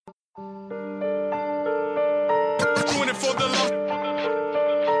Doing it for the love.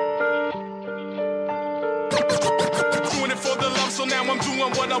 Doing it for the love, so now I'm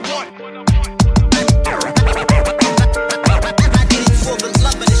doing what I want. I did it for the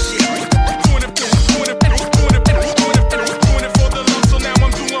love of the shit. Doing it for the love, so now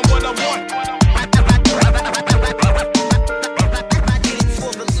I'm doing what I want. I did it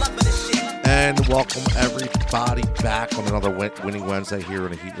for the love of the shit. And welcome everybody back on another Winning Wednesday here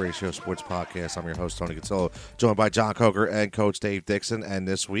on the Heat Ratio Sports Podcast. I'm your host, Tony Cotillo, joined by John Coker and Coach Dave Dixon. And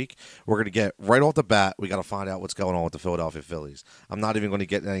this week, we're going to get right off the bat, we got to find out what's going on with the Philadelphia Phillies. I'm not even going to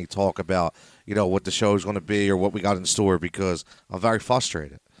get any talk about, what the show is going to be or what we got in store because I'm very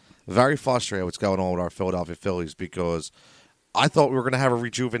frustrated. Very frustrated what's going on with our Philadelphia Phillies because I thought we were going to have a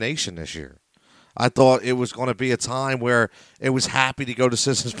rejuvenation this year. I thought it was going to be a time where it was happy to go to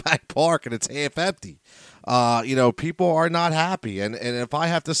Citizens Bank Park and it's half empty. People are not happy. And if I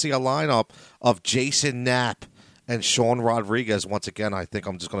have to see a lineup of Jason Knapp and Sean Rodriguez, once again, I think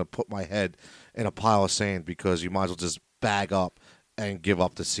I'm just going to put my head in a pile of sand because you might as well just bag up and give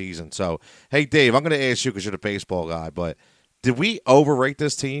up the season. So, hey, Dave, I'm going to ask you because you're the baseball guy, but did we overrate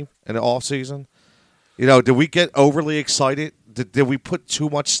this team in the offseason? Did we get overly excited? Did we put too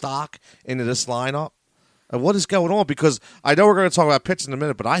much stock into this lineup? And what is going on? Because I know we're going to talk about pitching in a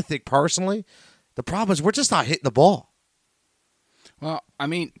minute, but I think personally, the problem is we're just not hitting the ball. Well, I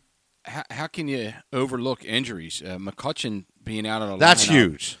mean, how can you overlook injuries? McCutchen being out of the That's lineup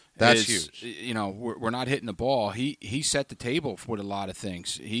huge. That's huge. We're not hitting the ball. He set the table for a lot of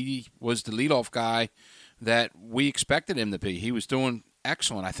things. He was the leadoff guy that we expected him to be. He was doing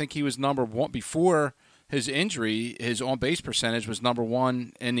excellent. I think he was number one before his injury. His on-base percentage was number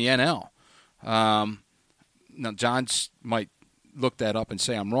one in the NL. Now, John might look that up and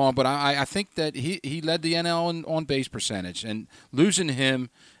say I'm wrong, but I think that he led the NL in on-base percentage, and losing him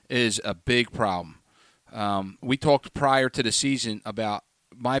is a big problem. We talked prior to the season about,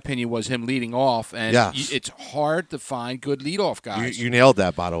 my opinion was him leading off, and yes. It's hard to find good leadoff guys. You nailed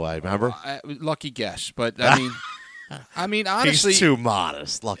that, by the way, remember? Lucky guess, but I mean, honestly, he's too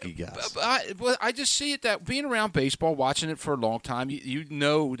modest. Lucky guess. I just see it that being around baseball, watching it for a long time, you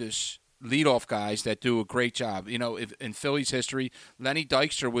notice leadoff guys that do a great job. If in Phillies history, Lenny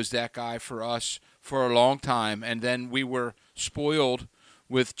Dykstra was that guy for us for a long time, and then we were spoiled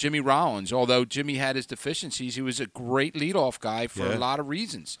with Jimmy Rollins. Although Jimmy had his deficiencies, he was a great leadoff guy for a lot of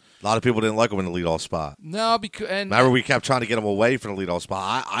reasons. A lot of people didn't like him in the leadoff spot. No, because remember we kept trying to get him away from the leadoff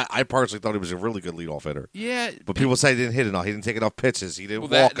spot. I personally thought he was a really good leadoff hitter. Yeah, but people say he didn't hit enough. He didn't take enough pitches. He didn't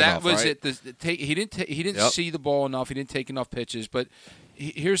walk enough. That was right? it. He didn't see the ball enough. He didn't take enough pitches. But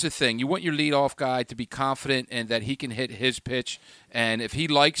here's the thing: you want your leadoff guy to be confident and that he can hit his pitch. And if he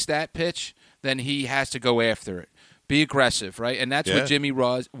likes that pitch, then he has to go after it. Be aggressive, right? And that's what Jimmy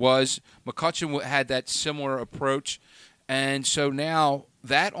was. McCutchen had that similar approach. And so now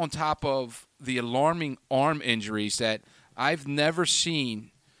that on top of the alarming arm injuries that I've never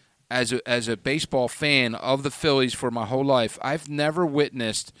seen as a baseball fan of the Phillies for my whole life, I've never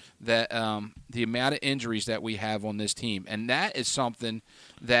witnessed that the amount of injuries that we have on this team. And that is something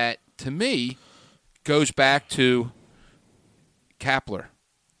that, to me, goes back to Kapler.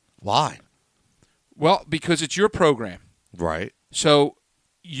 Why? Well, because it's your program. Right. So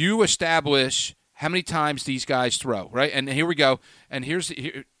you establish how many times these guys throw, right? And here we go. And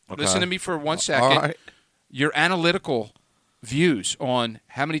listen to me for 1 second. All right. Your analytical views on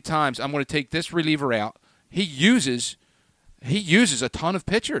how many times I'm going to take this reliever out. He uses a ton of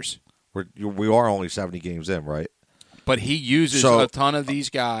pitchers. We are only 70 games in, right? But he uses a ton of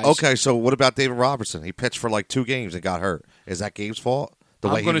these guys. Okay, so what about David Robertson? He pitched for like 2 games and got hurt. Is that Gabe's fault? The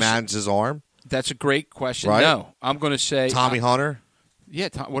way he managed his arm? That's a great question. Right? No, I'm going to say Tommy Hunter. Yeah,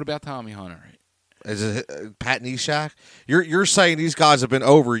 what about Tommy Hunter? Is it Pat Neshek? You're saying these guys have been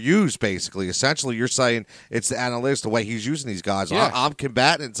overused, basically. Essentially, you're saying it's the analytics, the way he's using these guys. Yeah. I'm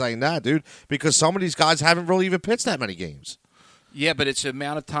combating and saying that, dude, because some of these guys haven't really even pitched that many games. Yeah, but it's the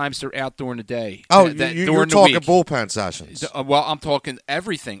amount of times they're out during the day. Oh, you're talking bullpen sessions. Well, I'm talking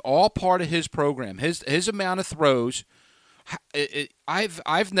everything, all part of his program. His amount of throws.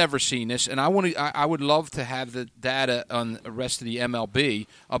 I've never seen this, and I would love to have the data on the rest of the MLB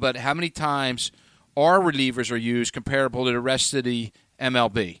about how many times our relievers are used comparable to the rest of the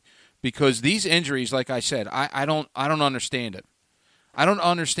MLB, because these injuries, like I said, I don't understand it. I don't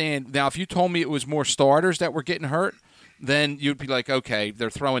understand. Now, if you told me it was more starters that were getting hurt, then you'd be like, okay, they're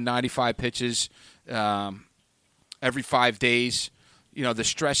throwing 95 pitches every 5 days. The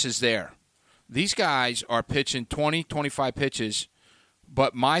stress is there. These guys are pitching 20, 25 pitches,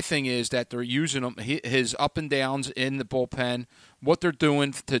 but my thing is that they're using them, his up and downs in the bullpen, what they're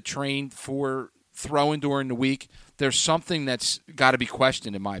doing to train for throwing during the week, there's something that's got to be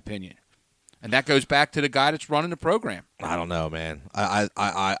questioned, in my opinion. And that goes back to the guy that's running the program. I don't know, man. I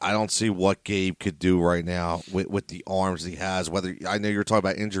don't see what Gabe could do right now with the arms he has. Whether I know you're talking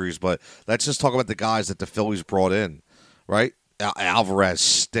about injuries, but let's just talk about the guys that the Phillies brought in, right? Alvarez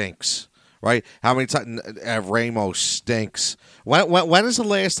stinks, right? How many times Ramos stinks? When is the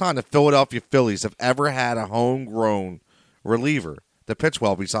last time the Philadelphia Phillies have ever had a homegrown reliever that pitched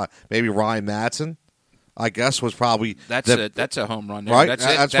well? Besides maybe Ryan Madsen, I guess was probably that's a home run there. Right?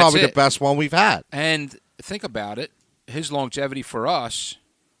 That's probably it. the best one we've had. And think about it, his longevity for us,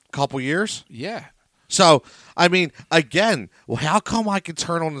 Couple years. yeah. So, I mean, again, well, how come I can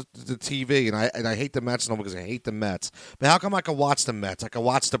turn on the TV and I hate the Mets no because I hate the Mets, but how come I can watch the Mets? I can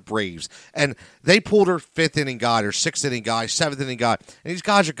watch the Braves, and they pull their 5th inning guy, their 6th inning guy, 7th inning guy, and these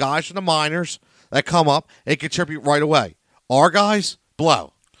guys are guys from the minors that come up and contribute right away. Our guys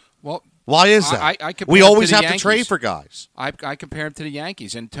blow. Well, why is that? I compare we him always to the have Yankees. to trade for guys. I compare him to the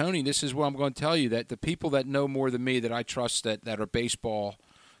Yankees. And, Tony, this is what I'm going to tell you, that the people that know more than me that I trust that are baseball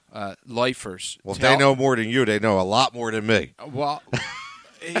lifers. Well, if they know more than you, they know a lot more than me. Well,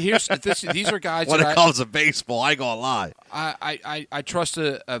 these are guys When that it comes to baseball, I ain't gonna lie. I trust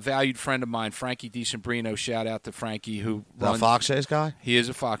a valued friend of mine, Frankie DiSembrino. Shout out to Frankie, who The runs. Fox Chase guy? He is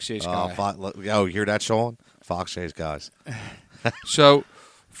a Fox Chase guy. Oh, you hear that, Sean? Fox Chase guys. So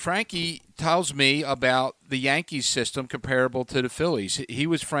Frankie tells me about the Yankees system comparable to the Phillies. He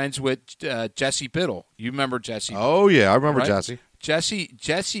was friends with Jesse Biddle. You remember Jesse? Oh, yeah, I remember right? Jesse.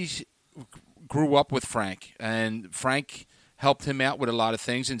 Jesse grew up with Frank, and Frank helped him out with a lot of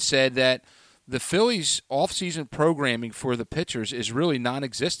things and said that the Phillies' off-season programming for the pitchers is really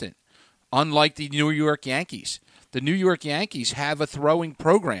non-existent, unlike the New York Yankees. The New York Yankees have a throwing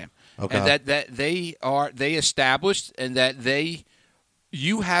program, Okay. and that they established, and that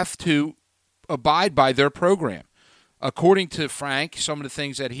you have to abide by their program. According to Frank, some of the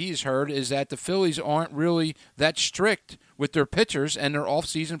things that he's heard is that the Phillies aren't really that strict with their pitchers and their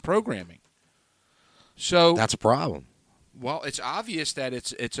off-season programming. So That's a problem. well, it's obvious that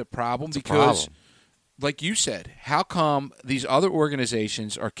it's a problem It's a because, problem. like you said, how come these other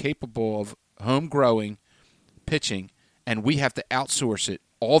organizations are capable of home-growing pitching, and we have to outsource it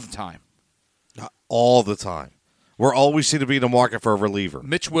all the time? All the time. We're always seem to be in the market for a reliever.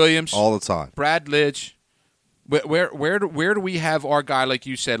 Mitch Williams, All the time. Brad Lidge. Where do we have our guy, like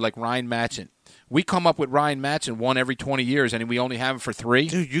you said, like Ryan Matson? We come up with Ryan Matson one every 20 years, and we only have him for 3.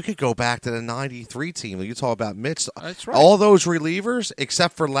 Dude, you could go back to the 93 team. You talk about Mitch. That's right. All those relievers,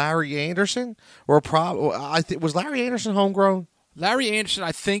 except for Larry Anderson, were was Larry Anderson homegrown? Larry Anderson,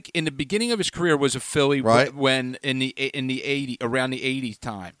 I think, in the beginning of his career was a Philly Right. when in the 80 around the 80s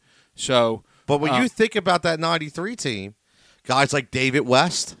time. So, But when you think about that 93 team, guys like David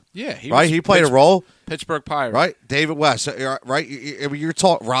West, yeah, he played a role. Pittsburgh Pirates, Right, David West, right? You're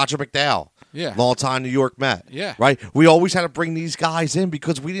talking Roger McDowell, Yeah. long-time New York Met, Yeah. right? We always had to bring these guys in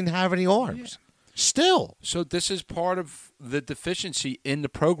because we didn't have any arms. Still, So this is part of the deficiency in the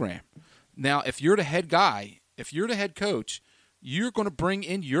program. Now, if you're the head guy, if you're the head coach, you're going to bring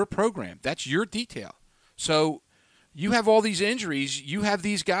in your program. That's your detail. So you have all these injuries. You have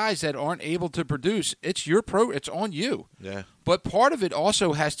these guys that aren't able to produce. It's your It's on you. yeah. But part of it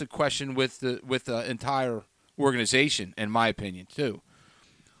also has to question with the entire organization, in my opinion, too.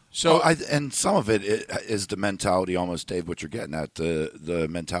 So and some of it is the mentality, almost, Dave, what you're getting at, the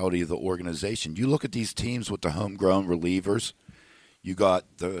mentality of the organization. You look at these teams with the homegrown relievers. You got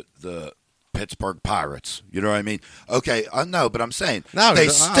the Pittsburgh Pirates. You know what I mean? Okay, I know, but I'm saying they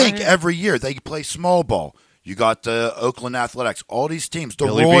stink every year. They play small ball. You got the Oakland Athletics, all these teams, the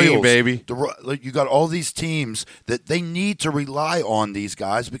Billy Royals, Bean, baby. You got all these teams that they need to rely on these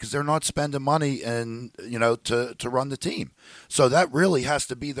guys because they're not spending money and to run the team. So that really has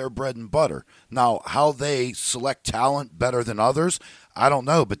to be their bread and butter. Now, how they select talent better than others, I don't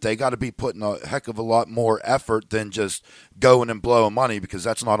know, but they got to be putting a heck of a lot more effort than just going and blowing money because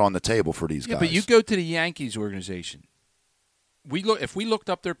that's not on the table for these guys. but you go to the Yankees organization. If we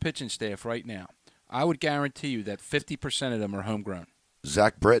looked up their pitching staff right now, I would guarantee you that 50% of them are homegrown.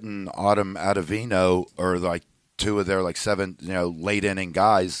 Zach Britton, Autumn Adavino are like two of their 7, late inning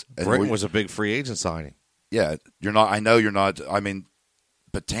guys. And Britton was a big free agent signing. Yeah, you're not. I know you're not. I mean,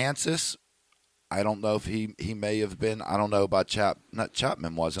 Betances, I don't know if he may have been. I don't know about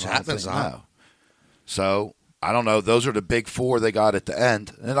Chapman wasn't. Chapman's I don't think, not. no. So I don't know. Those are the big 4 they got at the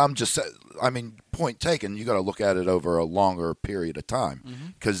end, and I'm just. I mean, point taken. You got to look at it over a longer period of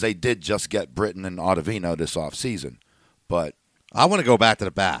time because they did just get Britton and Ottavino this offseason. But I want to go back to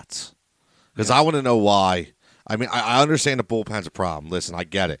the bats because I want to know why. I mean, I understand the bullpen's a problem. Listen, I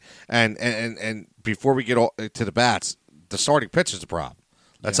get it. And before we get to the bats, the starting pitch is a problem.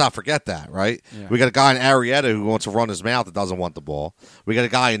 Let's not forget that, right? Yeah. We got a guy in Arrieta who wants to run his mouth that doesn't want the ball. We got a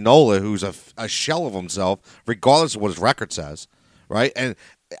guy in Nola who's a shell of himself, regardless of what his record says, right? And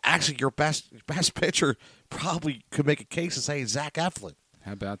actually, your best pitcher probably could make a case and say Zach Eflin,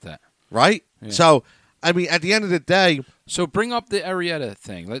 How about that? right? Yeah. So, I mean, at the end of the day, So bring up the Arrieta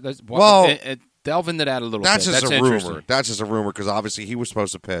thing. Well, delve into that a little that's bit. just That's a interesting. rumor. That's just a rumor because obviously he was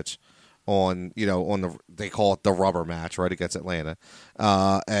supposed to pitch on the they call it the rubber match, right, against Atlanta,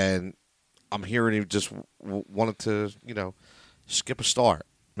 and I'm hearing he just wanted to skip a start.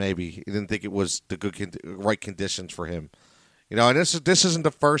 Maybe he didn't think it was the right conditions for him. And this isn't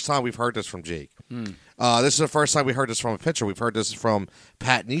the first time we've heard this from Jake. This is the first time we heard this from a pitcher. We've heard this from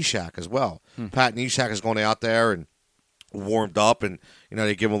Pat Neshek as well. Pat Neshek has gone out there and warmed up, and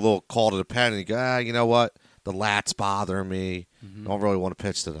they give him a little call to the pen, and he go, you know what, the lats bother me. Don't really want to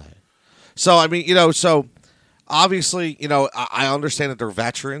pitch today. So I mean, so obviously, I understand that they're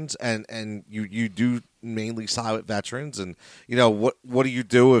veterans, and you do mainly side with veterans, and what do you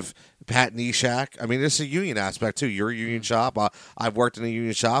do if Pat Neshek? I mean, this is a union aspect too. You're a union shop. I've worked in a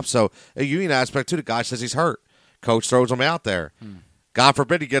union shop, so a union aspect too. The guy says he's hurt. Coach throws him out there. God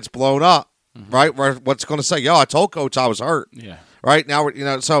forbid he gets blown up. Right? What's going to say? Yo, I told Coach I was hurt. Yeah. Right now,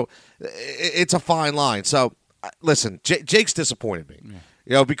 so it's a fine line. So listen, Jake's disappointed me.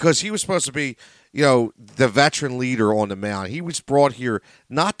 Because he was supposed to be, the veteran leader on the mound. He was brought here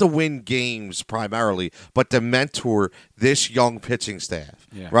not to win games primarily, but to mentor this young pitching staff,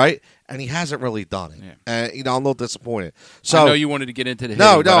 right? And he hasn't really done it. And I'm a little disappointed. So I know you wanted to get into the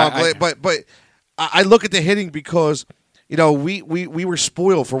no, hitting, but I look at the hitting because we were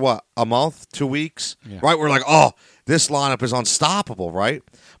spoiled for what, a month, 2 weeks, right? We're like, oh, this lineup is unstoppable, right?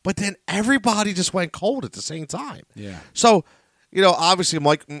 But then everybody just went cold at the same time. Yeah. So. Obviously,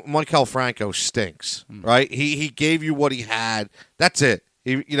 Maikel Franco stinks, right? He gave you what he had. That's it.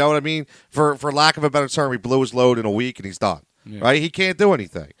 You know what I mean? For lack of a better term, he blew his load in a week and he's done, right? He can't do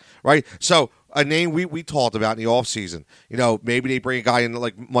anything, right? So a name we talked about in the offseason, maybe they bring a guy in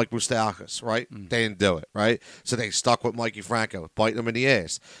like Mike Moustakas, right? They didn't do it, right? So they stuck with Mikey Franco, biting him in the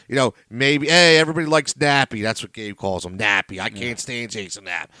ass. Maybe, hey, everybody likes Nappy. That's what Gabe calls him, Nappy. I can't stand Jason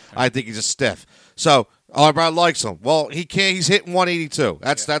Knapp. I think he's a stiff. So everybody likes him. Well, he can't. He's hitting 182.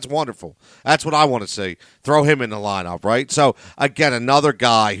 That's wonderful. That's what I want to see. Throw him in the lineup, right? So, again, another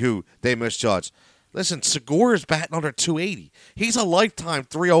guy who they misjudged. Listen, Segura's batting under 280. He's a lifetime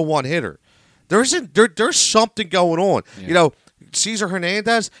 301 hitter. There's something going on. Cesar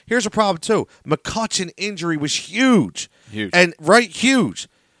Hernandez, here's a problem, too. McCutcheon injury was huge. And, huge.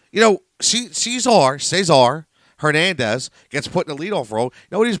 Cesar Hernandez gets put in the leadoff role. You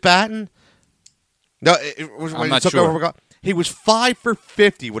know what he's batting? No, I'm not sure. He was 5 for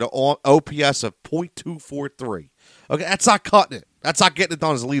 50 with an OPS of .243. Okay, that's not cutting it. That's not getting it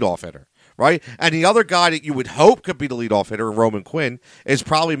done as a leadoff hitter, right? And the other guy that you would hope could be the leadoff hitter, Roman Quinn, is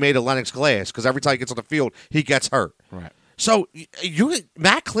probably made of Lennox Glass because every time he gets on the field, he gets hurt. Right. So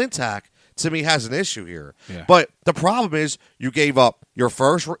Matt Klintak, to me, has an issue here. Yeah. But the problem is you gave up your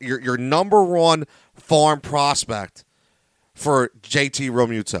number one farm prospect for JT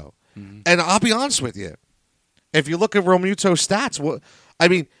Realmuto. And I'll be honest with you. If you look at Realmuto's stats,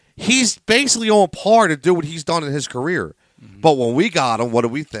 he's basically on par to do what he's done in his career. But when we got him, what do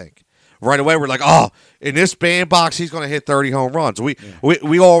we think? Right away, we're like, oh, in this bandbox, he's going to hit 30 home runs.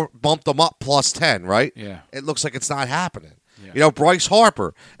 We all bumped him up plus 10, right? Yeah. It looks like it's not happening. Yeah. Bryce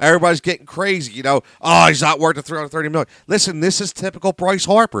Harper, everybody's getting crazy. He's not worth the $330 million. Listen, this is typical Bryce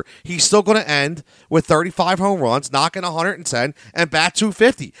Harper. He's still going to end with 35 home runs, knocking 110, and bat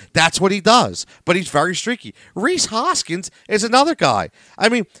 250. That's what he does. But he's very streaky. Rhys Hoskins is another guy.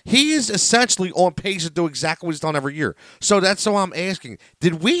 He is essentially on pace to do exactly what he's done every year. So that's why I'm asking,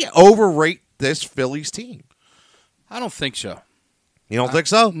 did we overrate this Phillies team? I don't think so. You don't think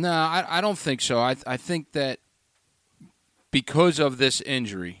so? No, I don't think so. I think that because of this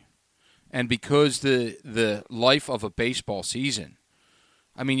injury and because the life of a baseball season,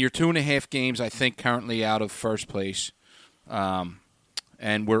 you're 2.5 games, I think, currently out of first place,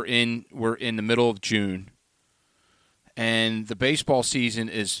 and we're in the middle of June, and the baseball season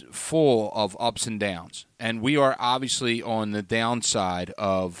is full of ups and downs, and we are obviously on the downside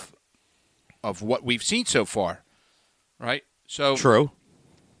of what we've seen so far, right? So True.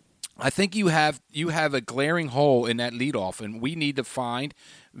 I think you have a glaring hole in that leadoff, and we need to find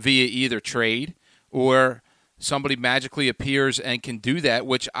via either trade or somebody magically appears and can do that,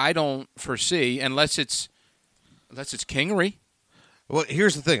 which I don't foresee unless it's Kingery. Well,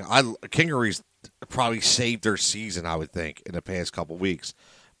 here's the thing. Kingery's probably saved their season, I would think, in the past couple weeks.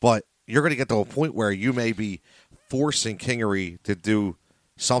 But you're going to get to a point where you may be forcing Kingery to do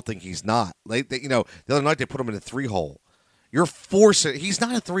something he's not. The other night they put him in a 3-hole. You're forcing. He's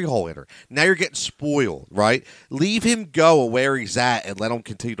not a 3-hole hitter. Now you're getting spoiled, right? Leave him go where he's at and let him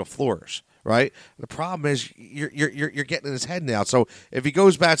continue to flourish, right? The problem is you're getting in his head now. So if he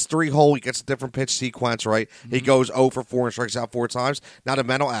goes bats 3-hole, he gets a different pitch sequence, right? Mm-hmm. He goes 0 for 4 and strikes out 4 times. Now the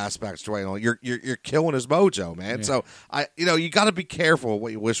mental aspects, right? You're killing his mojo, man. Yeah. So you got to be careful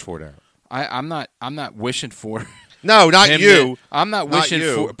what you wish for there. I'm not wishing for. No, not you. I'm not wishing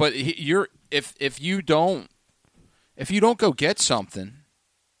for. But if you don't go get something,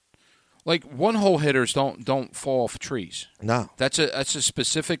 like 1-hole hitters don't fall off trees. No, that's a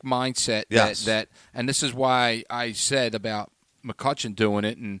specific mindset. Yes. that and this is why I said about McCutchen doing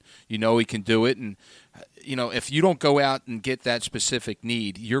it, and he can do it, and if you don't go out and get that specific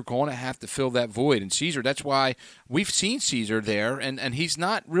need, you're going to have to fill that void. And Caesar, that's why we've seen Caesar there, and he's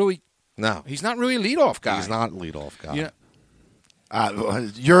not really. No, he's not really a leadoff guy. He's not a leadoff guy.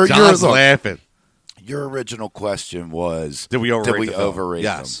 You're laughing. Your original question was, did we overrate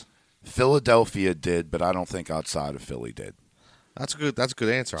them? Philadelphia did, but I don't think outside of Philly did. That's a good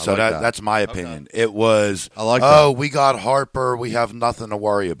answer. That's my opinion. Okay. It was, we got Harper. We have nothing to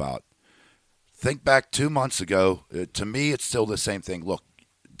worry about. Think back 2 months ago. To me, it's still the same thing. Look,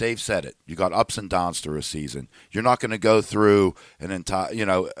 Dave said it. You got ups and downs through a season. You're not going to go through an entire,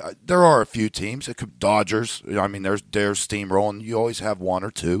 there are a few teams. It could Dodgers. I mean, they're steamrolling. You always have 1 or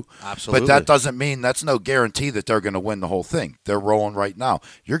 2. Absolutely. But that doesn't mean, that's no guarantee that they're going to win the whole thing. They're rolling right now.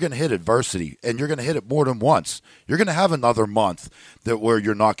 You're going to hit adversity, and you're going to hit it more than once. You're going to have another month where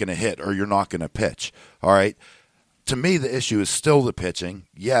you're not going to hit or you're not going to pitch. All right? To me, the issue is still the pitching.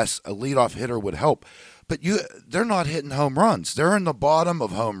 Yes, a leadoff hitter would help. But they're not hitting home runs. They're in the bottom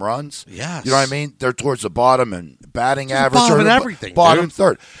of home runs. Yes. You know what I mean? They're towards the bottom and batting average. Bottom and everything, bottom dude.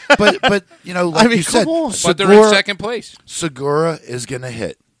 Third. But like you said, but they're in second place. Segura is going to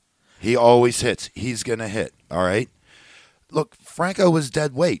hit. He always hits. He's going to hit. All right? Look, Franco was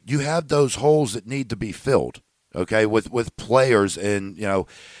dead weight. You have those holes that need to be filled, okay, with players, and,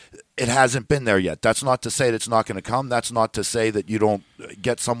 it hasn't been there yet. That's not to say that it's not going to come. That's not to say that you don't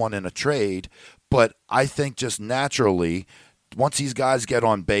get someone in a trade. But I think just naturally, once these guys get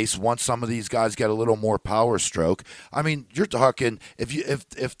on base, once some of these guys get a little more power stroke, I mean, you're talking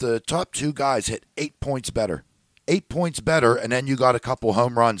if the top 2 guys hit 8 points better, and then you got a couple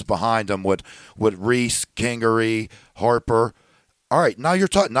home runs behind them with Reese, Kingery, Harper. All right, now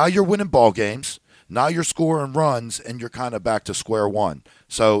you're winning ball games. Now you're scoring runs, and you're kind of back to square one.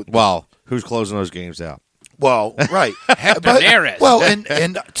 So, well, who's closing those games out? Well, right. Neris. Well,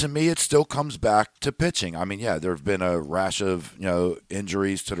 and to me, it still comes back to pitching. I mean, yeah, there have been a rash of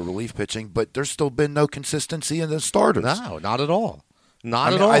injuries to the relief pitching, but there's still been no consistency in the starters. No, not at all.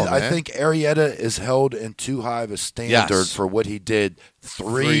 I think Arrieta is held in too high of a standard for what he did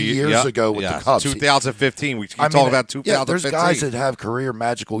 3 years ago with the Cubs. 2015. We keep talking about 2015. Yeah, there's guys that have career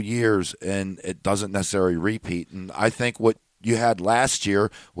magical years, and it doesn't necessarily repeat. And I think what you had last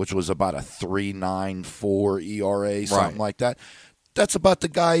year, which was about a 3.94 ERA, something like that. That's about the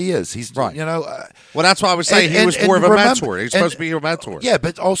guy he is. He's right. Well, that's why I was saying he was more of a mentor. He's supposed to be your mentor. Yeah,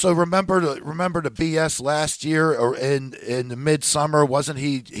 but also remember the BS last year or in the midsummer. Wasn't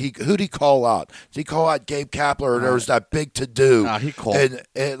he? Who'd he call out? Did he call out Gabe Kapler? There was that big to do. He called.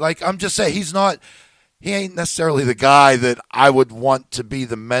 And like I'm just saying, he's not. He ain't necessarily the guy that I would want to be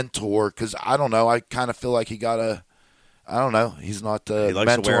the mentor because I don't know. I kind of feel like he got a. I don't know. He's not the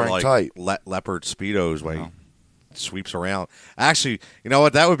mentoring type. Leopard Speedos when he sweeps around. Actually, you know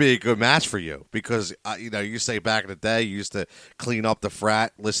what? That would be a good match for you because, you say back in the day you used to clean up the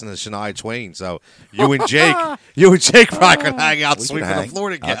frat, listen to Shania Twain. So you and Jake probably could hang out sweeping the floor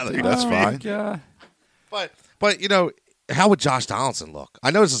together. That's fine. God. But how would Josh Donaldson look?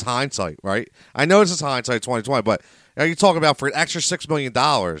 I know this is hindsight, right? I know this is hindsight 2020, but you talk about for an extra $6 million,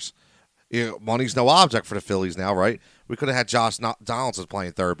 money's no object for the Phillies now, right? We could have had Josh Donaldson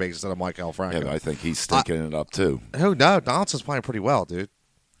playing third base instead of Maikel Franco. Yeah, but I think he's stinking it up too. No, Donaldson's playing pretty well, dude.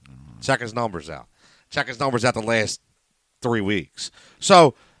 Check his numbers out. The last 3 weeks.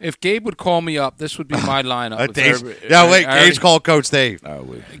 So if Gabe would call me up, this would be my lineup. Gabe's called Coach Dave.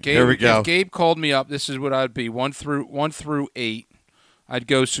 Here we go. If Gabe called me up, this is what I'd be: 1 through 8. I'd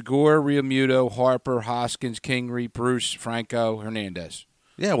go Segura, Realmuto, Harper, Hoskins, Kingery, Bruce, Franco, Hernandez.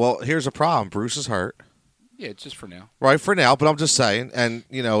 Yeah, well, here's a problem. Bruce is hurt. Yeah, it's just for now. Right, for now, but I'm just saying, and,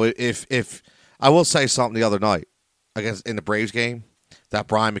 if I will say something the other night in the Braves game, that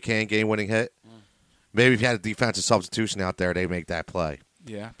Brian McCann game-winning hit, maybe if you had a defensive substitution out there, they make that play.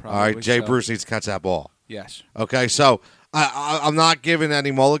 Yeah, All probably. right, Jay so. Bruce needs to catch that ball. Yes. Okay, so I'm not giving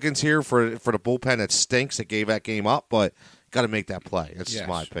any mulligans here for the bullpen that stinks that gave that game up, but got to make that play. That's just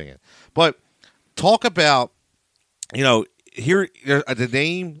my opinion. But talk about, here the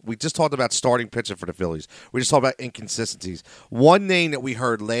name, we just talked about starting pitching for the Phillies. We just talked about inconsistencies. One name that we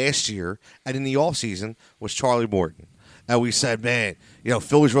heard last year and in the offseason was Charlie Morton. And we said, man,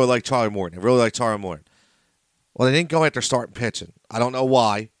 Phillies really like Charlie Morton. They really like Charlie Morton. Well, they didn't go after starting pitching. I don't know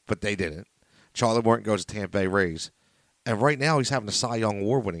why, but they didn't. Charlie Morton goes to Tampa Bay Rays. And right now he's having a Cy Young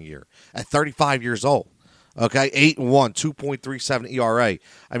Award winning year at 35 years old. Okay, 8-1, 2.37 ERA.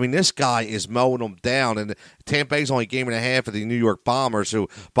 I mean, this guy is mowing them down. And Tampa Bay's only a game and a half of the New York Bombers, who,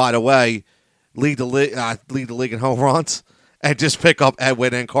 by the way, lead the league in home runs, and just pick up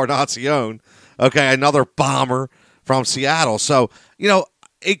Edwin Encarnacion. Okay, another bomber from Seattle. So,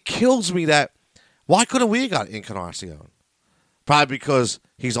 it kills me that why couldn't we have got Encarnacion? Probably because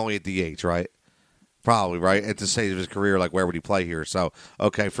he's only a DH, right? Probably, right? At the stage of his career, like, where would he play here? So,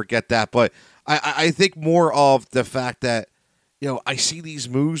 okay, forget that. But I think more of the fact that, I see these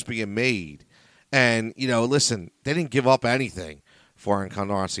moves being made. And, listen, they didn't give up anything for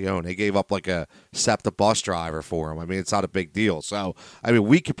Encarnacion. They gave up like a SEPTA bus driver for him. I mean, it's not a big deal. So, I mean,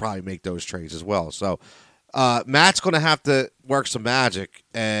 we could probably make those trades as well. So, Matt's going to have to work some magic.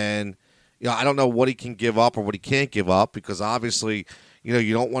 And, I don't know what he can give up or what he can't give up because obviously –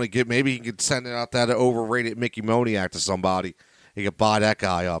 you don't want to get. Maybe he could send out that overrated Mickey Moniak to somebody. He could buy that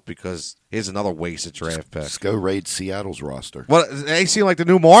guy up because here's another wasted draft pick. Let's go raid Seattle's roster. Well, they seem like the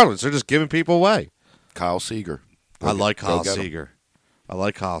new Marlins. They're just giving people away. Kyle Seager. I like Kyle Seager.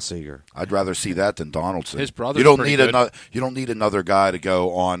 I'd rather see that than Donaldson. His brother's you don't pretty need good. another. You don't need another guy to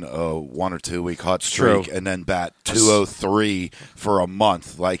go on a 1 or 2 week hot streak and then bat 203 for a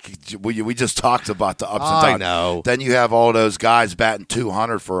month. Like we just talked about the ups and downs. I know. Then you have all those guys batting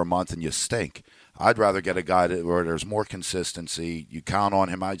 200 for a month and you stink. I'd rather get a guy where there's more consistency. You count on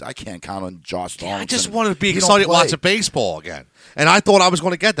him. I can't count on Josh Donaldson. I just wanted to be He don't excited play. watching baseball again, and I thought I was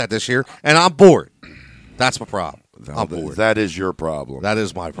going to get that this year, and I'm bored. That's my problem. I'm bored. That is your problem. That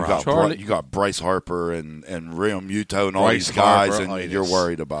is my problem. Charlie- You got Bryce Harper and Real Muto and all Bryce these guys, Harper, and you're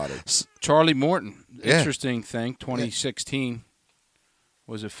worried about it. Charlie Morton. Yeah. Interesting thing. 2016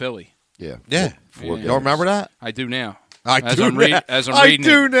 was a Philly. Yeah. Yeah, Four you remember that? I do now. I As do I'm now. as I'm I reading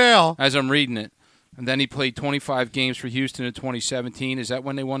do it. now. As I'm reading it. And then he played 25 games for Houston in 2017. Is that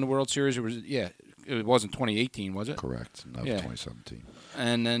when they won the World Series? It was it wasn't 2018, was it? Correct. No, Yeah. 2017.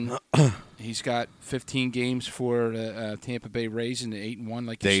 And then he's got 15 games for Tampa Bay Rays in the 8-1,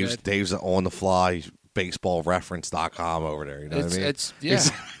 like you said. Dave's on the fly baseballreference.com over there. You know what I mean? It's yeah.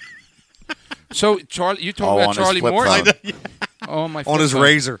 So Charlie, you talk Oh, about on his Charlie flip Morton. phone. Oh my! on flip his phone.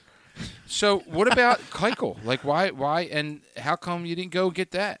 razor. So what about Keuchel? Like why, and how come you didn't go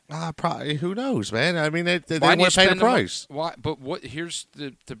get that? Probably. Who knows, man? I mean, they Why didn't do you want to pay the spend the mon- price. Why? But what? Here's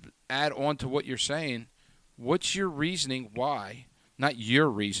to add on to what you're saying. What's your reasoning why? Not your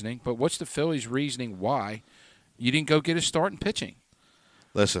reasoning, but what's the Phillies' reasoning why you didn't go get a start in pitching?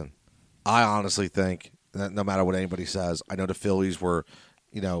 Listen, I honestly think that no matter what anybody says, I know the Phillies were,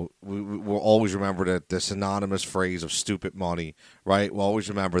 we'll always remember that the synonymous phrase of stupid money, right? We'll always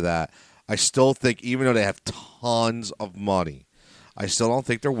remember that. I still think, even though they have tons of money, I still don't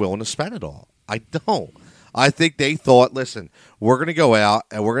think they're willing to spend it all. I don't. I think they thought, listen, we're going to go out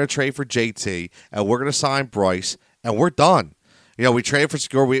and we're going to trade for JT and we're going to sign Bryce and we're done. We traded for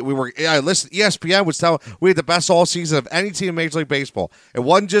Segura. We were listen. ESPN was telling we had the best all season of any team in Major League Baseball. It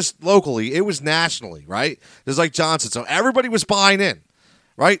wasn't just locally; it was nationally, right? Just like Johnson. So everybody was buying in,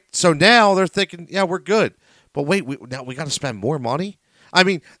 right? So now they're thinking, yeah, we're good. But wait, now we got to spend more money. I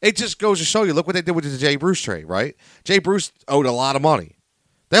mean, it just goes to show you. Look what they did with the Jay Bruce trade, right? Jay Bruce owed a lot of money.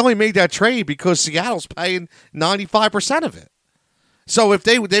 They only made that trade because Seattle's paying 95% of it. So if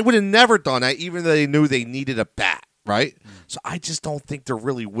they would have never done that, even though they knew they needed a bat. Right? So I just don't think they're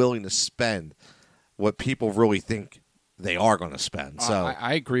really willing to spend what people really think they are going to spend. So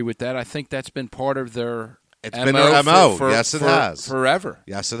I agree with that. I think that's been part of their it's been their MO. Yes, it has. Forever.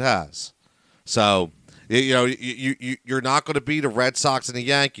 Yes, it has. So, you're not going to be the Red Sox and the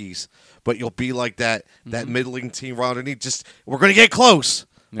Yankees, but you'll be like that middling team right underneath. Just, we're going to get close.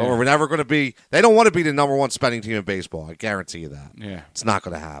 Yeah. But we're never going to be – they don't want to be the number one spending team in baseball. I guarantee you that. Yeah. It's not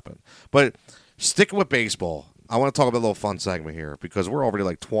going to happen. But sticking with baseball – I want to talk about a little fun segment here because we're already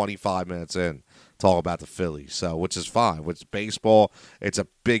like 25 minutes in talking about the Phillies, so which is fine. It's baseball. It's a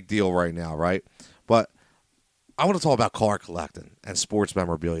big deal right now, right? But I want to talk about card collecting and sports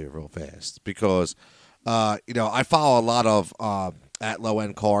memorabilia real fast because, I follow a lot of at Low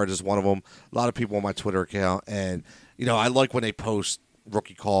End Cards is one of them. A lot of people on my Twitter account, and I like when they post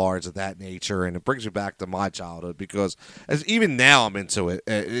rookie cards of that nature, and it brings me back to my childhood because even now I'm into it.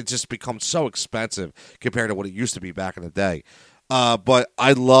 It just becomes so expensive compared to what it used to be back in the day. But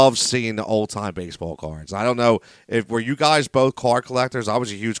I love seeing the old-time baseball cards. I don't know if were you guys both card collectors. I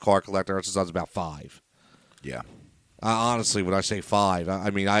was a huge card collector since I was about 5. Yeah. Honestly, when I say 5, I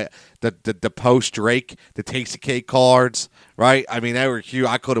mean the post Drake, the Tasty Cake cards, right? I mean they were huge.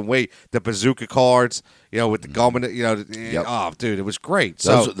 I couldn't wait. The Bazooka cards, with the gum in it, Yep. Oh, dude, it was great.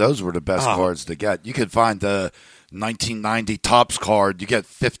 Those were the best cards to get. You could find the 1990 Topps card. You get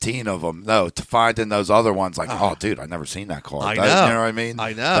 15 of them. No, to find in those other ones, like, oh, dude, I never seen that card. I know. You know what I mean?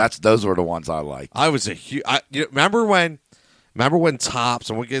 I know. Those were the ones I liked. I was a huge. Remember when Topps,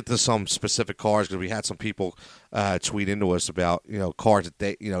 and we'll get to some specific cards because we had some people tweet into us about cards that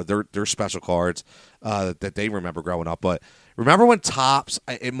they their special cards that they remember growing up. But remember when Topps?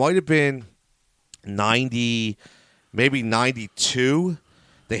 It might have been 90, maybe 92.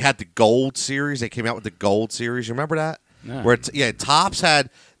 They had the Gold series. They came out with the Gold series. You remember that? No. Where Topps had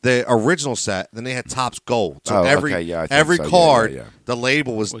the original set, then they had Topps Gold. So every so. card, the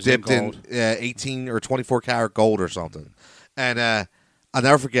label was Was dipped in in gold. 18 or 24 karat gold or something. And I'll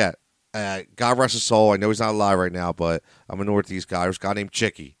never forget. God rest his soul. I know he's not alive right now, but I'm a Northeast guy. There's a guy named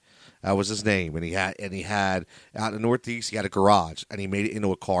Chicky. That was his name, and he had out in the Northeast. He had a garage, and he made it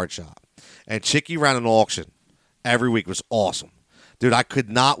into a card shop. And Chicky ran an auction every week. It was awesome, dude. I could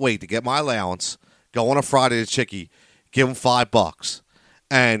not wait to get my allowance. Go on a Friday to Chicky, give him $5,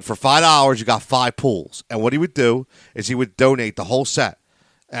 and for $5 you got 5 pools. And what he would do is he would donate the whole set.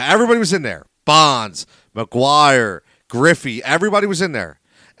 Everybody was in there. Bonds, McGuire, Griffey, everybody was in there.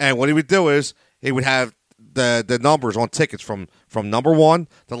 And what he would do is he would have the numbers on tickets from number 1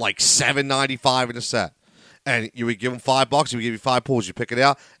 to like $7.95 in a set. And you would give him $5. He would give you 5 pools. You pick it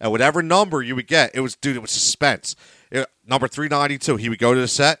out, and whatever number you would get, it was suspense. Number 392. He would go to the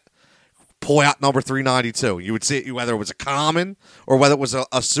set, pull out number 392. You would see it, whether it was a common or whether it was a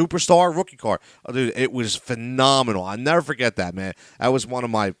superstar rookie card. Oh, dude, it was phenomenal. I'll never forget that, man. That was one of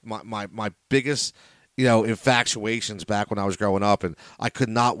my biggest infatuations back when I was growing up, and I could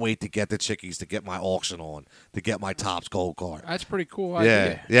not wait to get the Chickies to get my auction on, to get my Topps Gold card. That's pretty cool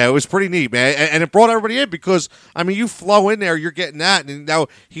idea. Yeah, it was pretty neat, man, and it brought everybody in because I mean, you flow in there, you're getting that, and now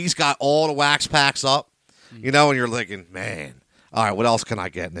he's got all the wax packs up, and you're thinking, man, all right, what else can I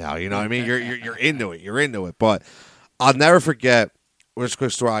get now? You know what I mean? You're into it. You're into it. But I'll never forget. Which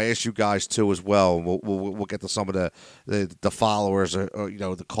quick story I asked you guys too as well. And we'll get to some of the followers or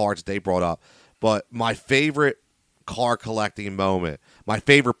the cards they brought up. But my favorite card collecting moment, my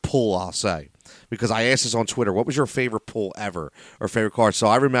favorite pull, I'll say, because I asked this on Twitter, what was your favorite pull ever or favorite card? So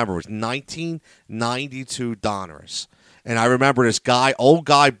I remember it was 1992 Donruss. And I remember this guy, old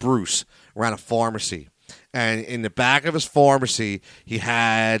guy Bruce, ran a pharmacy. And in the back of his pharmacy, he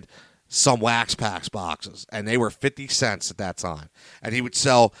had some wax packs boxes. And they were 50 cents at that time. And he would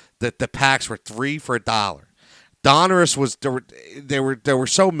sell, the packs were 3 for $1. Donruss was they were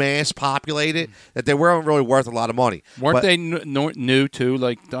so mass populated that they weren't really worth a lot of money. Weren't they new too,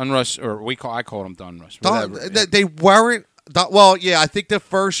 like Donruss, or I call them Donruss. They weren't. Well, yeah, I think the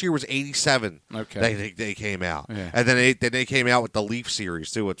first year was '87. Okay, they came out, yeah. And then they came out with the Leaf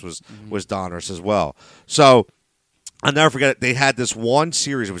series too, which was Donruss as well. So I'll never forget it. They had this one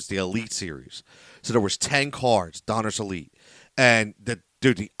series. It was the Elite series. So there was 10 cards, Donruss Elite, and the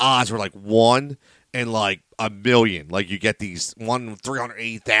odds were like 1 in like a million. Like you get these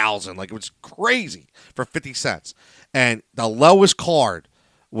 380,000. Like it was crazy for 50 cents. And the lowest card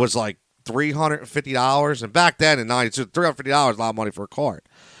was like $350. And back then in 92, $350 is a lot of money for a card.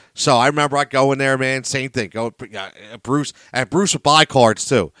 So I remember I go in there, man, same thing. Bruce, and Bruce would buy cards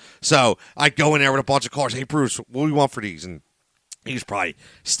too. So I'd go in there with a bunch of cards. Hey, Bruce, what do you want for these? And he was probably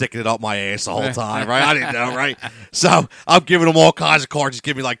sticking it up my ass the whole time, right? I didn't know, right? So I'm giving him all kinds of cards. He's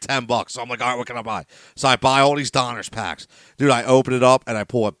giving me like $10. So I'm like, all right, what can I buy? So I buy all these Donruss packs. Dude, I open it up and I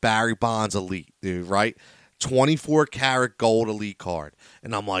pull a Barry Bonds Elite, dude, right? 24 karat gold Elite card.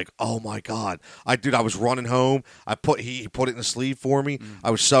 And I'm like, oh my God. I was running home. He put it in the sleeve for me.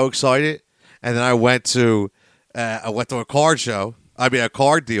 I was so excited. And then I went to a card show. A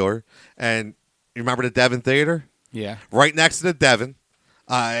card dealer. And you remember the Devon Theater? Yeah. Right next to the Devon.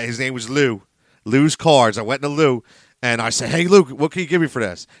 His name was Lou. Lou's Cards. I went to Lou and I said, hey, Lou, what can you give me for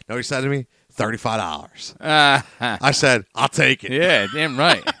this? No, he said to me, $35. I said, I'll take it. Yeah, damn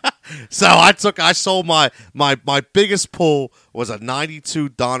right. So I sold my biggest pull was a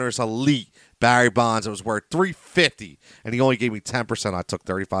 92 Donruss Elite Barry Bonds. It was worth $350, and he only gave me 10%. I took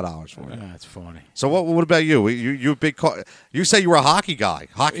 $35 for it. That's funny. So what about you? You a big card? You say you were a hockey guy,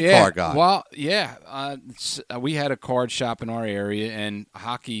 card guy. Well, yeah. We had a card shop in our area, and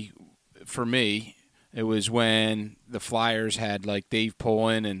hockey for me. It was when the Flyers had like Dave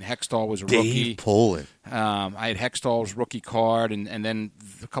Pullen and Hextall was a rookie. Dave Pullen. I had Hextall's rookie card, and then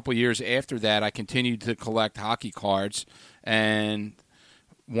a couple of years after that, I continued to collect hockey cards. And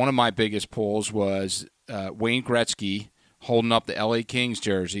one of my biggest pulls was Wayne Gretzky holding up the L.A. Kings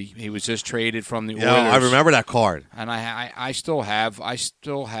jersey. He was just traded from the Oilers. I remember that card. And I still have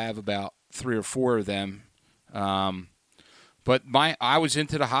about 3 or 4 of them. But I was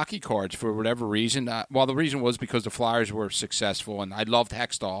into the hockey cards for whatever reason. The reason was because the Flyers were successful, and I loved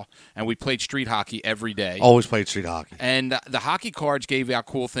Hextall, and we played street hockey every day. Always played street hockey. And the hockey cards gave out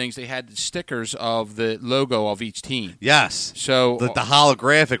cool things. They had stickers of the logo of each team. Yes. So the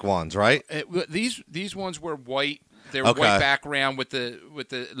holographic ones, right? These ones were white. They were white background with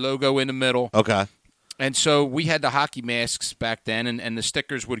the logo in the middle. Okay. And so we had the hockey masks back then, and the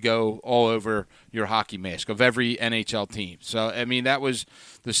stickers would go all over your hockey mask of every NHL team. So, I mean, that was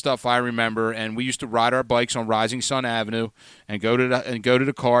the stuff I remember. And we used to ride our bikes on Rising Sun Avenue and go to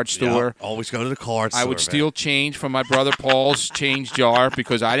the card store. Yeah, always go to the card store. I would steal change from my brother Paul's change jar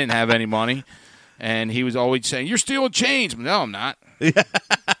because I didn't have any money. And he was always saying, "You're stealing change." No, I'm not.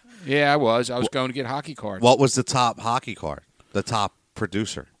 Yeah, I was. I was going to get hockey cards. What was the top hockey card? The top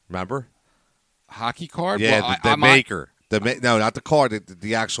producer, remember? Hockey card? Yeah, well, the maker. No, not the card.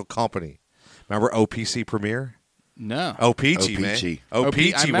 The actual company. Remember OPC Premier? No. O-Pee-Chee, man.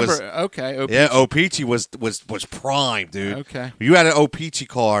 O-Pee-Chee was. Okay. O-Pee-Chee. Yeah, O-Pee-Chee was prime, dude. Okay. You had an O-Pee-Chee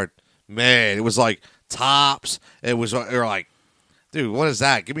card, man. It was like tops. They were like, dude, what is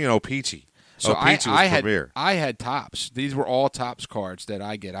that? Give me an O-Pee-Chee. So O-Pee-Chee was Premier. I had tops. These were all tops cards that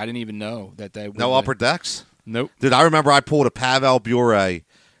I get. I didn't even know that they. No upper decks. Nope. Dude, I remember I pulled a Pavel Bure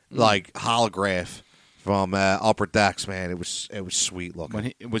like holograph from Upper Decks, man. It was sweet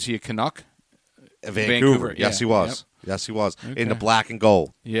looking. Was he a Canuck? Vancouver. Yes, he was. Yep. Yes, he was. Okay. In the black and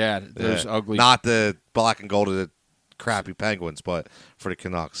gold. Yeah, those ugly. Not the black and gold of the crappy Penguins, but for the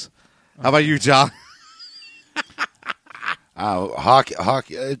Canucks. How about you, John? Hockey.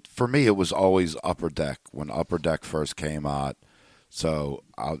 For me, it was always Upper Deck when Upper Deck first came out. So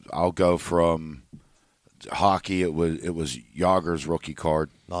I'll go from hockey. It was Yager's rookie card.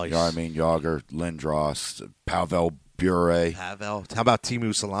 Nice. You know what I mean? Yager, Lindros, Pavel Bure. How about Teemu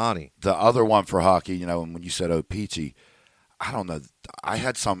Selanne? The other one for hockey, when you said O-Pee-Chee, I don't know. I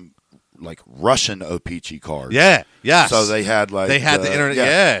had some like Russian O-Pee-Chee cards. Yeah, yes. So they had the internet.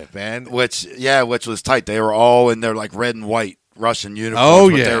 Yeah, man. Which was tight. They were all in their like red and white Russian uniforms. Oh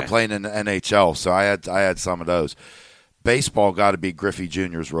but yeah. They were playing in the NHL. So I had some of those. Baseball got to be Griffey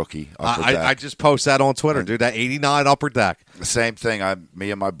Jr.'s rookie. I just posted that on Twitter, dude. That 89 Upper Deck. The same thing. Me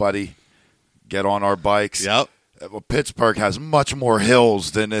and my buddy get on our bikes. Yep. Well, Pittsburgh has much more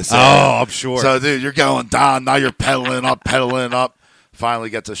hills than this. I'm sure. So, dude, you're going down. Now you're pedaling up. Finally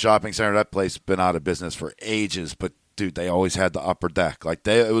get to the shopping center. That place has been out of business for ages. But, dude, they always had the Upper Deck. Like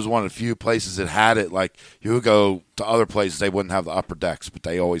it was one of the few places that had it. Like you would go to other places, they wouldn't have the Upper Decks, but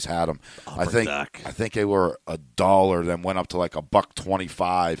they always had them. I think they were $1, then went up to like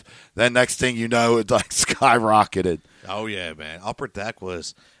 $1.25. Then next thing you know, it like skyrocketed. Oh yeah, man. Upper Deck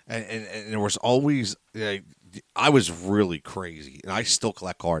was, and there was always. I was really crazy, and I still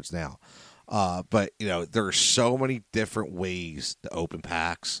collect cards now. But there are so many different ways to open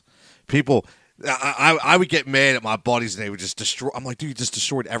packs. People. I would get mad at my buddies and they would just destroy. I'm like, dude, you just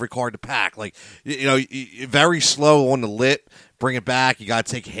destroyed every card in the pack. Like, very slow on the lip. Bring it back. You got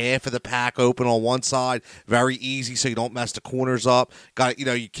to take half of the pack open on one side. Very easy so you don't mess the corners up.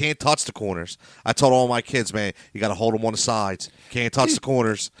 You can't touch the corners. I told all my kids, man, you got to hold them on the sides. Can't touch the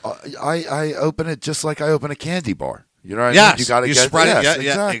corners. I open it just like I open a candy bar. You know what I mean? You got to spread it.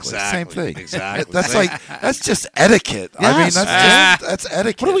 Exactly. Exactly. Same thing. Exactly. That's just etiquette. Yes. I mean, that's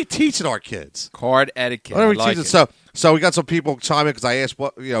etiquette. What are we teaching our kids? Card etiquette. What are we teaching? So we got some people chime in because I asked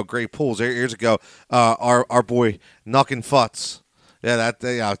what great pools. Years ago, our boy Nuckin Futz. Yeah,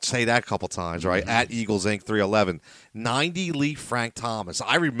 I'd say that a couple times, right? At Eagles Inc. 311, 90 Leaf Frank Thomas.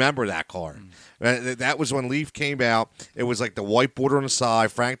 I remember that card. That was when Leaf came out. It was like the white border on the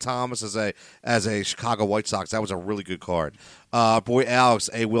side. Frank Thomas as a Chicago White Sox. That was a really good card. Boy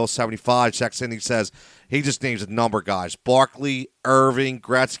Alex A Will 75 checks in. He says he just names a number of guys: Barkley, Irving,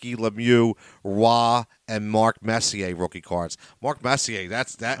 Gretzky, Lemieux, Roy, and Mark Messier rookie cards. Mark Messier,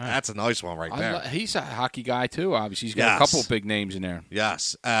 that's a nice one right there. He's a hockey guy too. Obviously, he's got a couple of big names in there.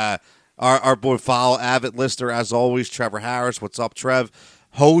 Yes. Our boy follow avid listener as always, Trevor Harris. What's up, Trev?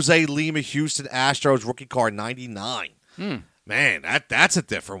 Jose Lima, Houston Astros rookie card 99. Man, that's a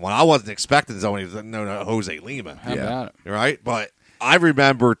different one. I wasn't expecting no Jose Lima. How about it? Right? But I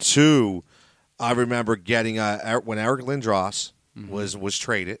remember too. I remember getting when Eric Lindros was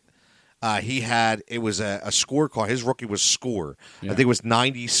traded. It was a score card. His rookie was score. I think it was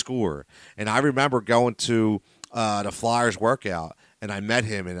 90 score. And I remember going to the Flyers workout, and I met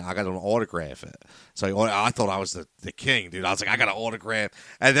him, and I got an autograph. So I thought I was the king, dude. I was like, I got an autograph.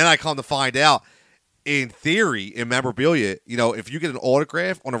 And then I come to find out, in theory, in memorabilia, if you get an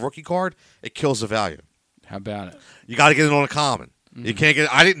autograph on a rookie card, it kills the value. How about it? You got to get it on a common. You can't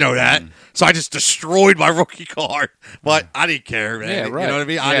get. I didn't know that, so I just destroyed my rookie card. But I didn't care, man. Yeah, right. You know what I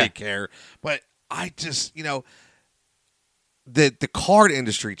mean? I didn't care. But I just, the card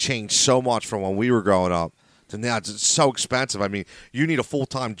industry changed so much from when we were growing up to now. It's so expensive. I mean, you need a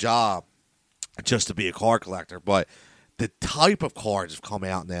full-time job just to be a card collector. But the type of cards have come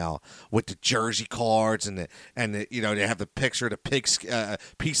out now with the jersey cards and the they have the picture of the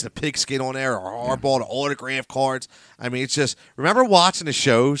piece of pigskin on there, or hardball, the autograph cards. I mean, it's just, remember watching the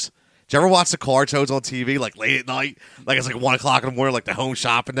shows? Did you ever watch the card shows on TV like late at night? Like it's like 1 o'clock in the morning, like the Home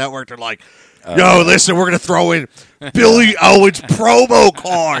Shopping Network. They're like, yo, listen, we're going to throw in Billy Owens promo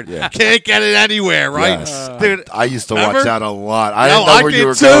card. Can't get it anywhere, right? Yes. Dude, I used to remember? watch that a lot. I No, didn't know I where you did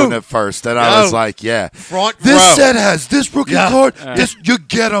were too. going at first. And I was like, Front this row. set has this rookie card. This, you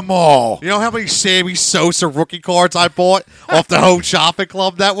get them all. You know how many Sammy Sosa rookie cards I bought off the Home Shopping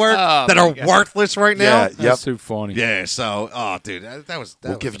Club Network that are worthless right now? Yeah, That's too funny. Yeah, so, dude, that was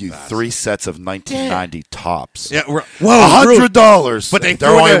We'll was give the you best. 3 sets of 1990 tops. Yeah, whoa, $100. But they they're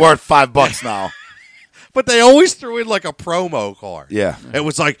threw only in- worth $5 now. But they always threw in like a promo card. Yeah. It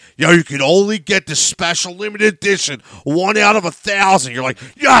was like, you can only get the special limited edition, 1 out of 1,000. You're like,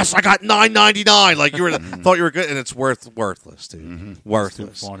 yes, I got $9.99. Like you were thought you were good, and it's worthless, dude. Worthless.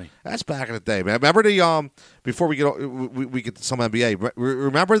 That's too funny. That's back in the day, man. Remember the before we get to some NBA.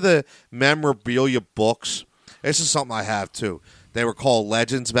 Remember the memorabilia books? This is something I have too. They were called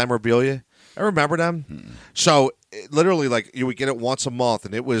Legends memorabilia. I remember them. So literally, like, you would get it once a month,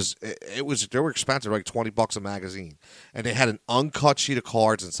 and it was they were expensive, like $20 a magazine, and they had an uncut sheet of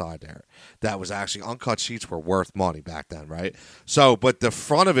cards inside there. That was actually, uncut sheets were worth money back then, right? So, but the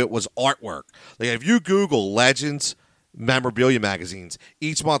front of it was artwork. Like if you Google Legends memorabilia magazines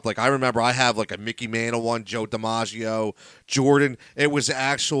each month, like I remember I have like a Mickey Mantle one, Joe DiMaggio, Jordan. It was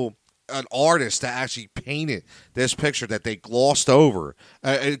an artist that actually painted this picture that they glossed over.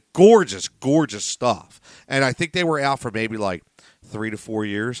 Gorgeous stuff. And I think they were out for maybe like 3 to 4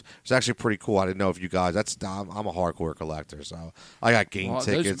 years. It's actually pretty cool. I didn't know if you guys. I'm a hardcore collector, so I got game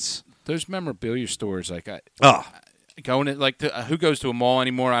tickets. Those memorabilia stores, like Going to like who goes to a mall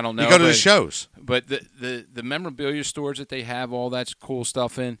anymore? I don't know. You go to the shows, but the memorabilia stores that they have all that cool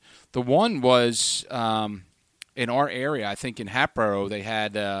stuff in. The one was. In our area, I think in Hatboro, they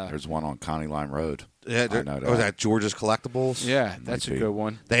had... There's one on County Line Road. Yeah, I know that. Was that George's Collectibles? Yeah, that's a good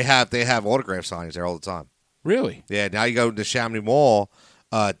one. They have autograph signings there all the time. Really? Yeah, now you go to Chamonix Mall,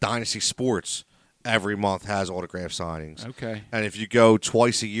 Dynasty Sports every month has autograph signings. Okay. And if you go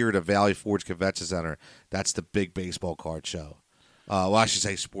twice a year to Valley Forge Convention Center, that's the big baseball card show. Well, I should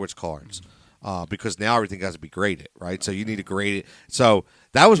say sports cards. Because now everything has to be graded, right? So you need to grade it. So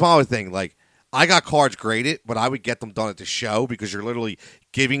that was my other thing, like, I got cards graded, but I would get them done at the show because you're literally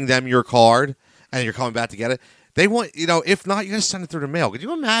giving them your card and you're coming back to get it. They want, if not, you got to send it through the mail. Could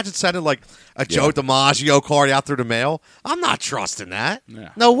you imagine sending like a Joe DiMaggio card out through the mail? I'm not trusting that. Yeah.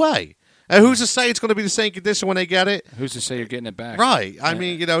 No way. And who's to say it's going to be the same condition when they get it? Who's to say you're getting it back? Right. I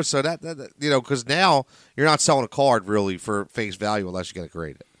mean, so that because now you're not selling a card really for face value unless you get it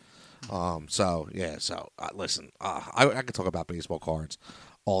graded. Listen, I can talk about baseball cards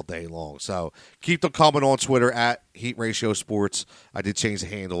all day long. So keep them coming on Twitter at Heat Ratio Sports. I did change the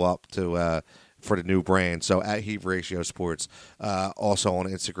handle up to for the new brand. So at Heat Ratio Sports. Also on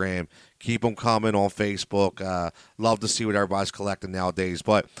Instagram. Keep them coming on Facebook. Love to see what everybody's collecting nowadays.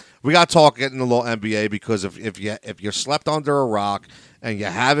 But we got to talk getting a little NBA because if you slept under a rock and you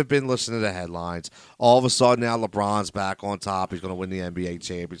haven't been listening to the headlines, all of a sudden now LeBron's back on top. He's going to win the NBA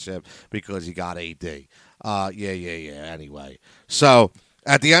championship because he got AD. Anyway, so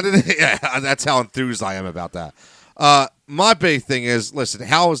at the end of the day, that's how enthused I am about that. My big thing is, listen,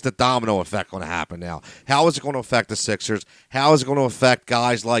 how is the domino effect going to happen now? How is it going to affect the Sixers? How is it going to affect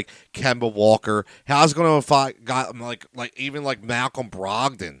guys like Kemba Walker? How is it going to affect guys like Malcolm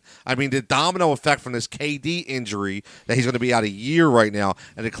Brogdon? I mean, the domino effect from this KD injury that he's going to be out a year right now,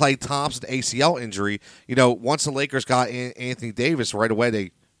 and the Klay Thompson ACL injury, once the Lakers got Anthony Davis right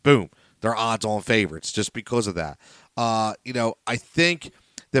away, they're odds-on favorites just because of that. I think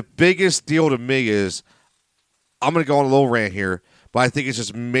the biggest deal to me is I'm going to go on a little rant here, but I think it's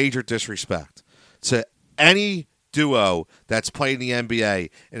just major disrespect to any duo that's played in the NBA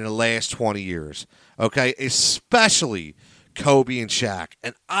in the last 20 years. Okay, especially Kobe and Shaq.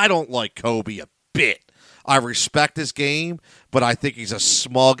 And I don't like Kobe a bit. I respect his game, but I think he's a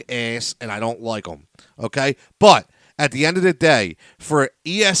smug ass, and I don't like him. Okay, but at the end of the day, for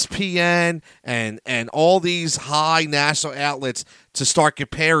ESPN and all these high national outlets to start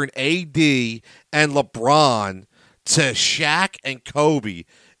comparing AD and LeBron to Shaq and Kobe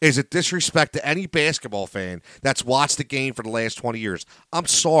is a disrespect to any basketball fan that's watched the game for the last 20 years. I'm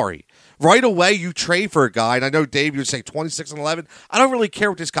sorry. Right away, you trade for a guy, and I know Dave, you would say 26 and 11. I don't really care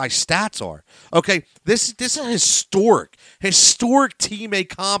what this guy's stats are. Okay, this is a historic teammate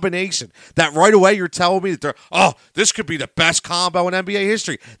combination that right away you're telling me that this could be the best combo in NBA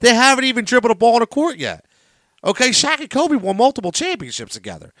history. They haven't even dribbled a ball on the court yet. Okay, Shaq and Kobe won multiple championships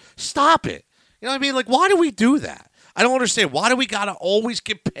together. Stop it. You know what I mean? Like, why do we do that? I don't understand. Why do we got to always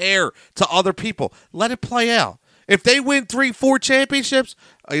compare to other people? Let it play out. If they win 3-4 championships,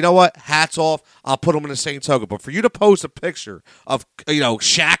 you know what? Hats off. I'll put them in the same token. But for you to post a picture of,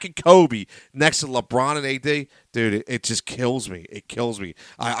 Shaq and Kobe next to LeBron and AD, dude, it just kills me. It kills me.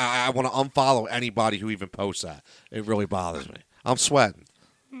 I want to unfollow anybody who even posts that. It really bothers me. I'm sweating.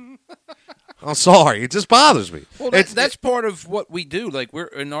 I'm sorry. It just bothers me. Well, that's part of what we do. Like, we're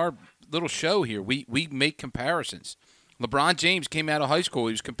in our little show here. We make comparisons. LeBron James came out of high school.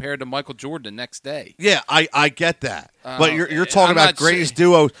 He was compared to Michael Jordan the next day. Yeah, I get that. But you're talking about greatest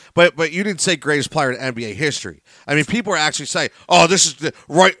duo. But you didn't say greatest player in NBA history. I mean, people are actually saying, this is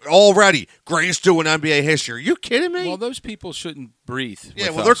already greatest duo in NBA history. Are you kidding me? Well, those people shouldn't breathe. Yeah,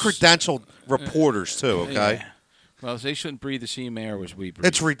 with they're us. credentialed reporters too, okay? Yeah. Well, they shouldn't breathe the same air as we breathe.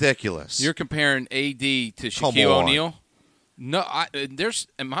 It's ridiculous. You're comparing AD to Shaquille O'Neal? No, there's,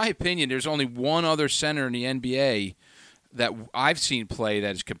 in my opinion, there's only one other center in the NBA that I've seen play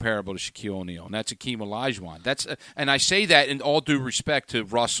that is comparable to Shaquille O'Neal, and that's Akeem Olajuwon. And I say that in all due respect to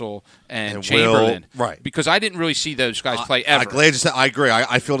Russell and Chamberlain, right? Because I didn't really see those guys play ever. I'm glad you said. I agree.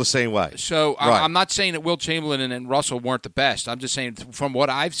 I feel the same way. So I'm not saying that Will Chamberlain and Russell weren't the best. I'm just saying from what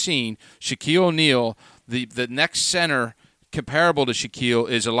I've seen, Shaquille O'Neal, the next center comparable to Shaquille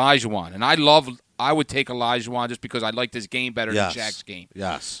is Olajuwon, and I would take Olajuwon just because I liked his game better than Shaq's game.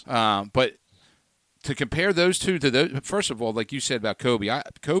 Yes. But to compare those two to those, first of all, like you said about Kobe,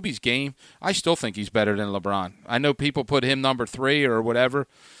 Kobe's game, I still think he's better than LeBron. I know people put him number 3 or whatever.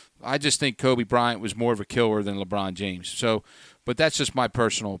 I just think Kobe Bryant was more of a killer than LeBron James. So, but that's just my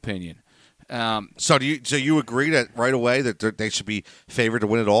personal opinion. So you agree that right away that they should be favored to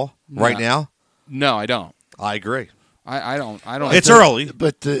win it all right now? No, I don't. I agree. I don't. It's early,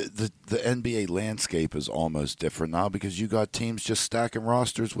 but the NBA landscape is almost different now because you got teams just stacking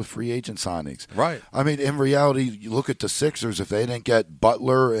rosters with free agent signings. Right. I mean, in reality, you look at the Sixers. If they didn't get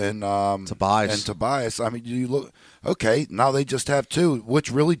Butler and Tobias, I mean, you look okay. Now they just have 2,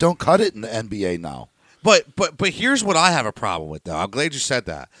 which really don't cut it in the NBA now. But here's what I have a problem with, though. I'm glad you said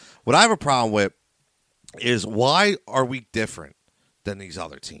that. What I have a problem with is why are we different than these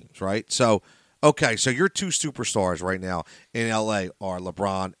other teams, right? So. Okay, so your 2 superstars right now in LA are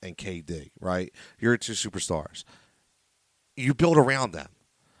LeBron and KD, right? Your 2 superstars. You build around them.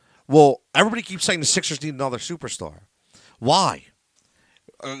 Well, everybody keeps saying the Sixers need another superstar. Why?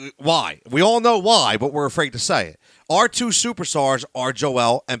 Why? We all know why, but we're afraid to say it. Our 2 superstars are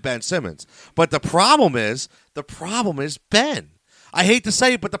Joel and Ben Simmons. But the problem is Ben. I hate to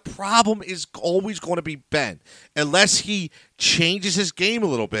say it, but the problem is always going to be Ben. Unless he changes his game a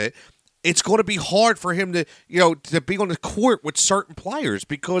little bit, it's going to be hard for him to be on the court with certain players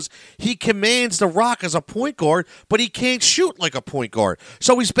because he commands the rock as a point guard, but he can't shoot like a point guard.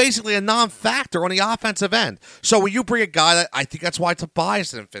 So he's basically a non-factor on the offensive end. So when you bring a guy that I think that's why Tobias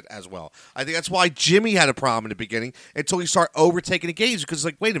didn't fit as well. I think that's why Jimmy had a problem in the beginning until he started overtaking the games because it's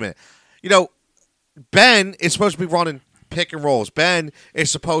like, wait a minute. Ben is supposed to be running pick and rolls. Ben is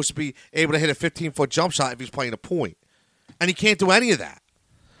supposed to be able to hit a 15-foot jump shot if he's playing a point. And he can't do any of that.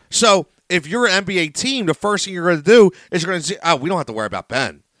 So if you're an NBA team, the first thing you're going to do is you're going to say, we don't have to worry about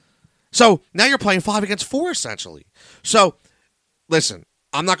Ben. So now you're playing 5 against 4, essentially. So, listen,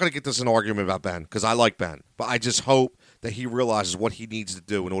 I'm not going to get this in an argument about Ben because I like Ben. But I just hope that he realizes what he needs to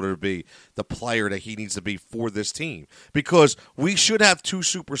do in order to be the player that he needs to be for this team. Because we should have 2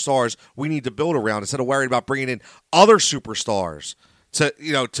 superstars we need to build around instead of worrying about bringing in other superstars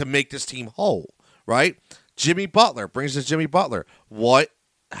to make this team whole, right? Jimmy Butler brings us Jimmy Butler. What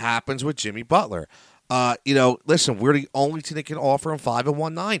happens with Jimmy Butler? Listen, we're the only team that can offer him 5 and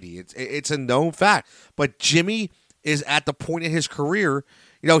 190. It's a known fact. But Jimmy is at the point in his career,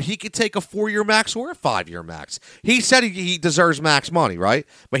 he could take a 4-year max or a 5-year max. He said he deserves max money, right?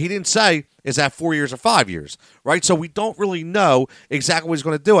 But he didn't say is that 4 years or 5 years, right? So we don't really know exactly what he's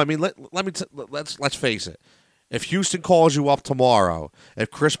going to do. I mean, let's face it. If Houston calls you up tomorrow, if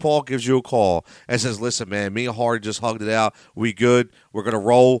Chris Paul gives you a call and says, listen, man, me and Hardy just hugged it out. We good. We're going to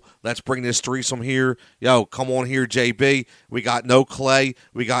roll. Let's bring this threesome here. Yo, come on here, JB. We got no Clay.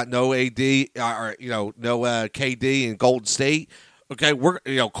 We got no AD, no KD in Golden State. Okay,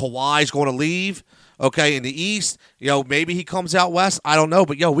 Kawhi's going to leave. Okay, in the East, maybe he comes out West. I don't know,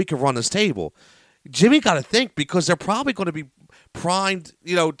 but we can run this table. Jimmy got to think because they're probably going to be primed,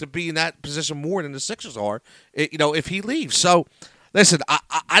 to be in that position more than the Sixers are, if he leaves. So, listen,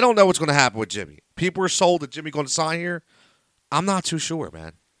 I don't know what's going to happen with Jimmy. People are sold that Jimmy's going to sign here. I'm not too sure,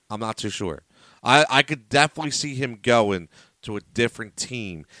 man. I'm not too sure. I could definitely see him going to a different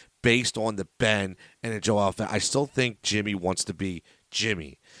team based on the Ben and the Joel. I still think Jimmy wants to be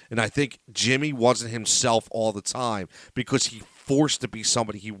Jimmy. And I think Jimmy wasn't himself all the time because he forced to be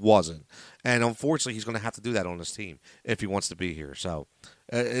somebody he wasn't. And unfortunately, he's going to have to do that on his team if he wants to be here. So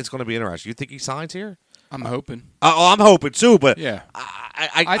it's going to be interesting. You think he signs here? I'm hoping. I'm hoping too, but yeah,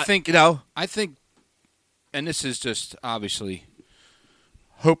 I think I think, and this is just obviously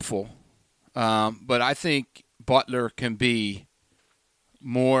hopeful, but I think Butler can be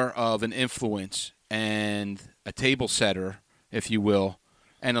more of an influence and a table setter, if you will,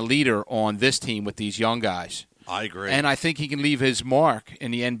 and a leader on this team with these young guys. I agree. And I think he can leave his mark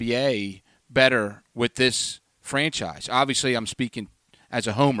in the NBA better with this franchise. Obviously, I'm speaking as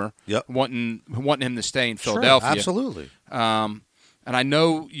a homer, wanting him to stay in Philadelphia. Sure, absolutely. And I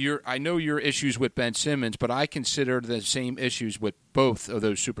know your issues with Ben Simmons, but I consider the same issues with both of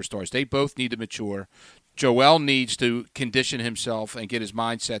those superstars. They both need to mature. Joel needs to condition himself and get his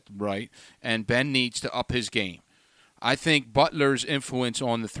mindset right, and Ben needs to up his game. I think Butler's influence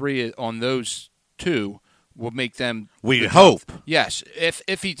on those two will make them. We hope. Yes, if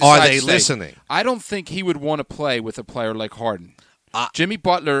he decides are they to stay. Listening? I don't think he would want to play with a player like Harden. Jimmy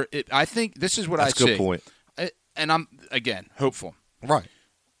Butler. I think this is what I see. That's a good point. And I'm again hopeful. Right.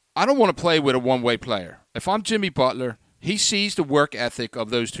 I don't want to play with a one-way player. If I'm Jimmy Butler, he sees the work ethic of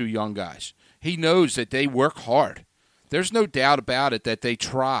those two young guys. He knows that they work hard. There's no doubt about it that they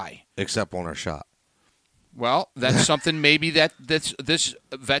try. Except on our shot. Well, that's something maybe that this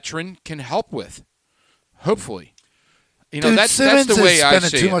veteran can help with. Hopefully. Dude, that's Simmons the way is I spending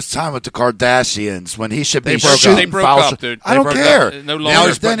see too much time with the Kardashians when he should be broke up. shooting They broke foul up, dude. I don't They broke care. up. No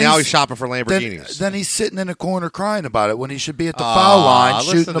longer. Now he's shopping for Lamborghinis. Then he's sitting in a corner crying about it when he should be at the foul line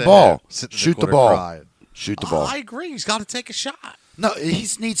listen shooting the to ball. him. Sitting in Shoot the the corner ball. crying. Shoot the ball. I agree. He's got to take a shot. No, he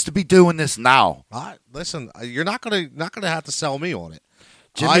needs to be doing this now. Listen, you're not gonna have to sell me on it.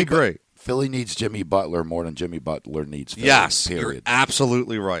 Jimmy I agree. Philly needs Jimmy Butler more than Jimmy Butler needs Philly. Yes, period. you're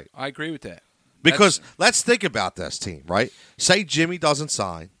absolutely right. I agree with that. Because let's think about this team, right? Say Jimmy doesn't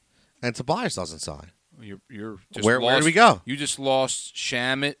sign, and Tobias doesn't sign. You're just Where lost, do we go? You just lost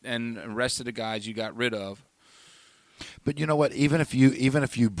Shamet and the rest of the guys you got rid of. But you know what? Even if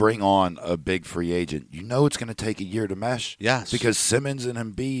you bring on a big free agent, you know it's going to take a year to mesh. Yes, because Simmons and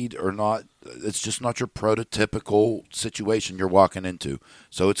Embiid are not. It's just not your prototypical situation you're walking into.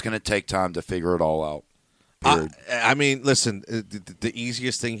 So it's going to take time to figure it all out. I mean, listen. The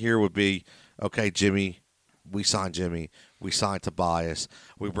easiest thing here would be, okay, Jimmy. We sign Jimmy. We sign Tobias.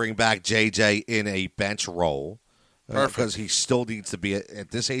 We bring back JJ in a bench role. Because he still needs to be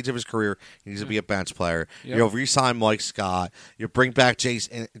at this age of his career. He needs to be a bench player. Yep. You'll re-sign Mike Scott. You bring back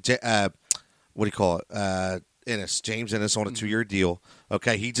Jason. What do you call it? Ennis, James Ennis on a 2-year deal.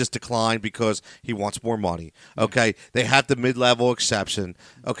 Okay, he just declined because he wants more money. Okay, they have the mid-level exception.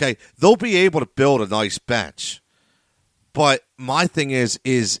 Okay, they'll be able to build a nice bench. But my thing is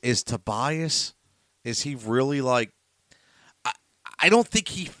Tobias? Is he really like? I don't think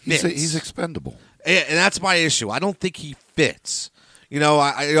he fits. He's expendable. And that's my issue. I don't think he fits.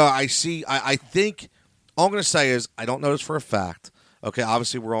 I think all I'm going to say is I don't know this for a fact. Okay,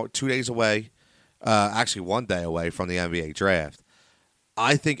 obviously we're all 2 days away, actually 1 day away from the NBA draft.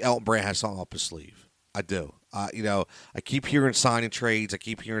 I think Elton Brand has something up his sleeve. I do. I keep hearing signing trades.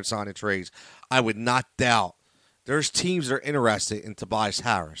 I would not doubt there's teams that are interested in Tobias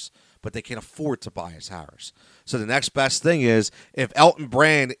Harris, but they can't afford Tobias Harris. So the next best thing is if Elton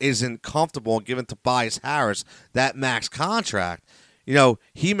Brand isn't comfortable in giving Tobias Harris that max contract,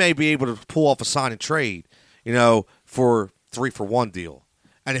 he may be able to pull off a sign and trade, for 3-for-1 deal.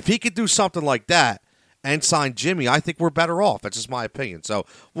 And if he could do something like that and sign Jimmy, I think we're better off. That's just my opinion. So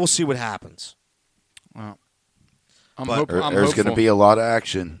we'll see what happens. Well, There's going to be a lot of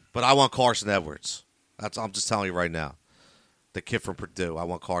action. But I want Carson Edwards. I'm just telling you right now. the kid from Purdue. I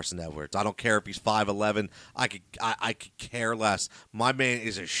want Carson Edwards. I don't care if he's 5'11". I could care less. My man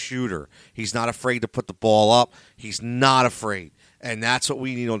is a shooter. He's not afraid to put the ball up. He's not afraid, and that's what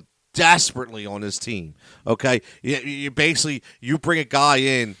we need desperately on this team. Okay, you basically you bring a guy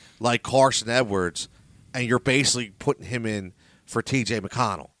in like Carson Edwards, and you're basically putting him in for T.J.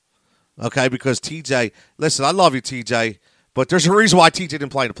 McConnell. Okay, because T.J. Listen, I love you, T.J., but there's a reason why T.J.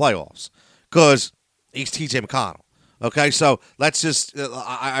 didn't play in the playoffs because he's T.J. McConnell. Okay, so let's just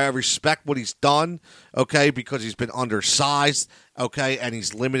I respect what he's done, okay, because he's been undersized, okay, and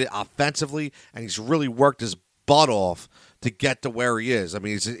he's limited offensively, and he's really worked his butt off to get to where he is. I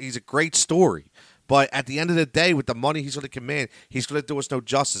mean, he's a great story. But at the end of the day, with the money he's going to command, he's going to do us no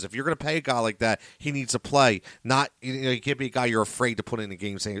justice. If you're going to pay a guy like that, he needs to play. Not you can't be a guy you're afraid to put in a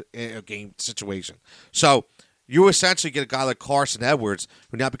game situation. So you essentially get a guy like Carson Edwards,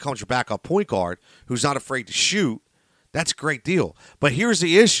 who now becomes your backup point guard, who's not afraid to shoot. That's a great deal. But here's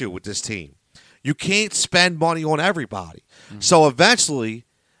the issue with this team. You can't spend money on everybody. Mm-hmm. So eventually,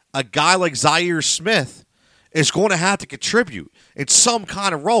 a guy like Zaire Smith is going to have to contribute in some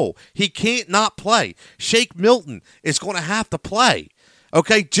kind of role. He can't not play. Shake Milton is going to have to play.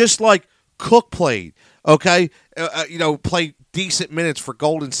 Okay, just like Cook played. Okay, play decent minutes for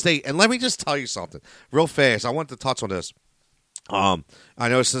Golden State. And let me just tell you something real fast. I want to touch on this. I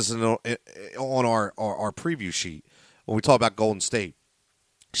noticed this on our preview sheet when we talk about Golden State.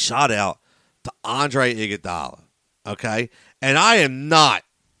 Shout out to Andre Iguodala. Okay, and I am not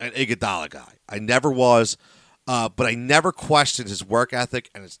an Iguodala guy. I never was. But I never questioned his work ethic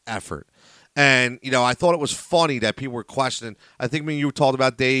and his effort. And, I thought it was funny that people were questioning. I think when you talked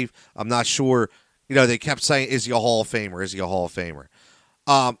about Dave, I'm not sure, they kept saying, is he a Hall of Famer? Is he a Hall of Famer?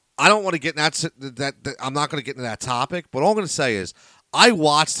 I don't want to get in that I'm not going to get into that topic, but all I'm going to say is I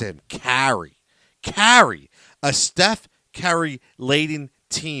watched him carry a Steph Curry-laden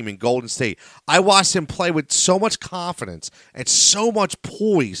team in Golden State. I watched him play with so much confidence and so much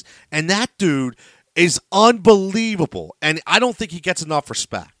poise, and that dude is unbelievable, and I don't think he gets enough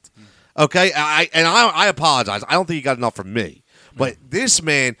respect. Okay, I apologize. I don't think he got enough from me. But this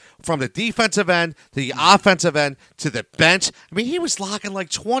man, from the defensive end to the offensive end to the bench, I mean, he was locking like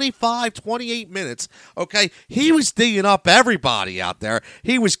 25, 28 minutes. Okay, he was D'ing up everybody out there.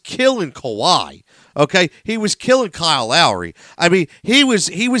 He was killing Kawhi. Okay, he was killing Kyle Lowry. I mean, he was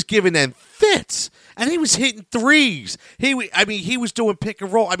giving them fits. And he was hitting threes. He was doing pick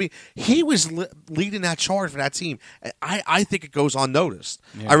and roll. I mean, he was leading that charge for that team. I think it goes unnoticed.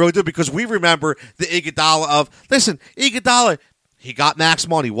 Yeah. I really do, because we remember the Iguodala of, listen, Iguodala, he got max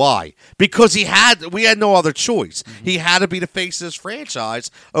money. Why? Because we had no other choice. Mm-hmm. He had to be the face of this franchise,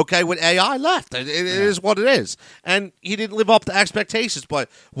 okay, when AI left. It is what it is. And he didn't live up to expectations,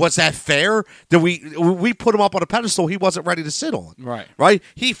 but was that fair? Did we put him up on a pedestal he wasn't ready to sit on? Right?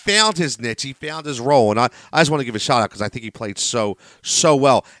 He found his niche. He found his role. And I just want to give a shout out because I think he played so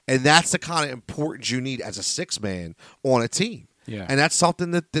well. And that's the kind of importance you need as a six-man on a team. Yeah. And that's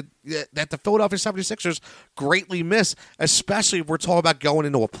something that the Philadelphia 76ers greatly miss, especially if we're talking about going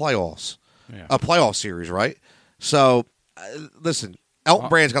into a playoff series, right? So, listen, Elton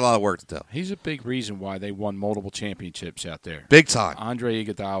Brand's got a lot of work to do. He's a big reason why they won multiple championships out there. Big time. Andre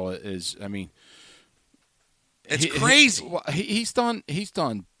Iguodala is, I mean, it's crazy. He's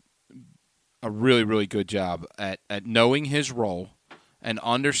done a really, really good job at knowing his role and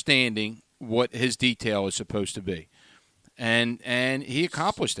understanding what his detail is supposed to be. And he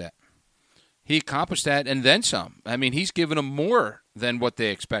accomplished that. He accomplished that and then some. I mean, he's given them more than what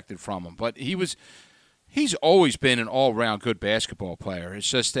they expected from him. But he's always been an all-around good basketball player. It's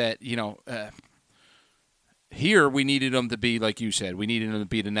just that, here we needed him to be, like you said, we needed him to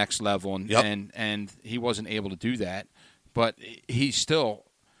be the next level, and he wasn't able to do that. But he's still,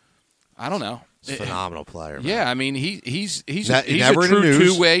 I don't know. He's a phenomenal player, man. Yeah, I mean, he's a true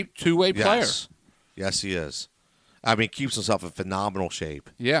two-way player. Yes, he is. I mean, keeps himself in phenomenal shape.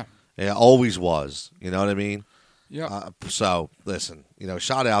 Yeah. Yeah, always was. You know what I mean? Yeah. So, listen,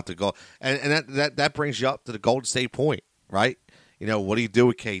 shout out to go. And that brings you up to the Golden State point, right? What do you do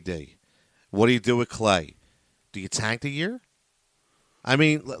with KD? What do you do with Clay? Do you tank the year? I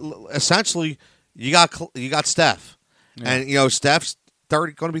mean, essentially, you got Steph. Yeah. And, Steph's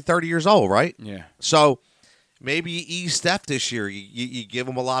going to be 30 years old, right? Yeah. So, maybe you ease Steph this year. You give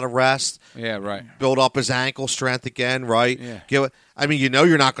him a lot of rest. Yeah, right. Build up his ankle strength again, right? Yeah.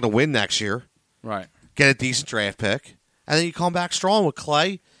 You're not going to win next year. Right. Get a decent draft pick. And then you come back strong with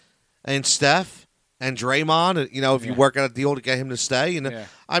Clay and Steph and Draymond. If you work out a deal to get him to stay.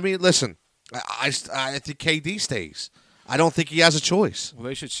 I mean, listen, I think KD stays. I don't think he has a choice. Well,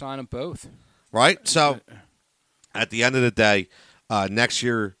 they should sign them both. Right? So, at the end of the day, next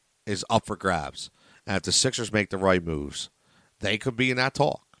year is up for grabs. And if the Sixers make the right moves, they could be in that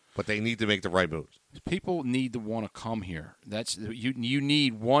talk. But they need to make the right moves. People need to want to come here. That's you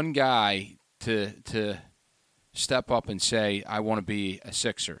need one guy to step up and say, I want to be a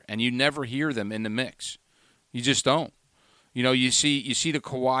Sixer. And you never hear them in the mix. You just don't. You know, you see the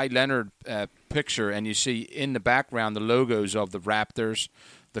Kawhi Leonard picture, and you see in the background the logos of the Raptors,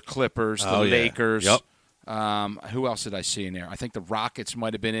 the Clippers, the Lakers. Yep. Who else did I see in there? I think the Rockets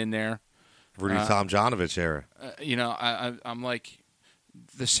might have been in there. Rudy Tomjanovich era. I'm like,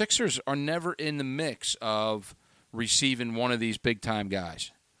 the Sixers are never in the mix of receiving one of these big-time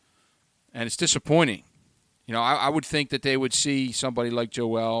guys. And it's disappointing. You know, I would think that they would see somebody like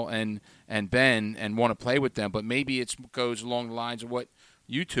Joel and Ben and want to play with them, but maybe it goes along the lines of what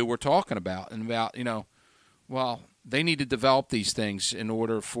you two were talking about, and about, well, they need to develop these things in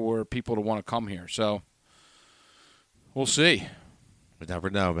order for people to want to come here. So we'll see. You never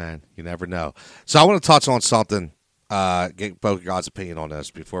know, man. You never know. So I want to touch on something. Get both your guys' opinion on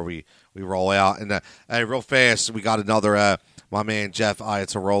this before we roll out. And real fast, we got another. My man Jeff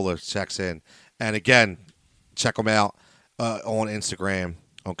Iatarola checks in, and again, check him out on Instagram.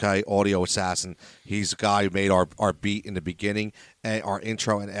 Okay, Audio Assassin. He's the guy who made our beat in the beginning, and our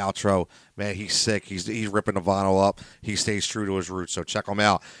intro and outro. Man, he's sick. He's ripping the vinyl up. He stays true to his roots. So check him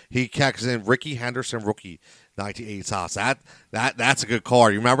out. He checks in Ricky Henderson rookie 1980 Tops. That's a good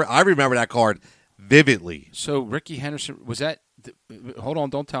card. You remember? I remember that card vividly. So Ricky Henderson, was that – hold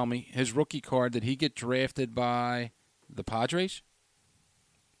on, don't tell me. His rookie card, did he get drafted by the Padres?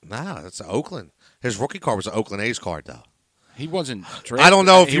 Nah, that's Oakland. His rookie card was an Oakland A's card, though. He wasn't drafted. I don't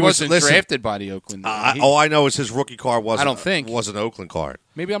know if he wasn't drafted by the Oakland. All I know is his rookie card was an Oakland card.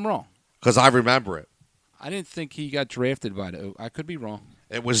 Maybe I'm wrong. Because I remember it. I didn't think he got drafted by the – I could be wrong.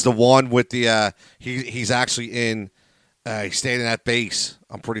 It was the one with the he's actually in he's standing at base.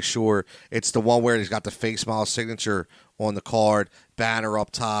 I'm pretty sure it's the one where he's got the face smile signature on the card, banner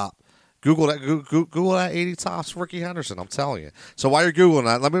up top. Google that. Google that 80 Tops Ricky Henderson. I'm telling you. So while you're googling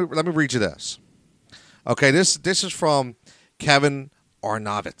that, let me read you this. Okay, this is from Kevin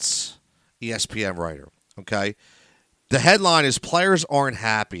Arnovitz, ESPN writer. Okay, the headline is "Players Aren't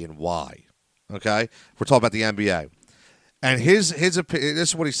Happy and Why." Okay, we're talking about the NBA. And his opinion, this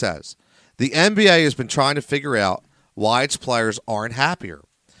is what he says. The NBA has been trying to figure out why its players aren't happier.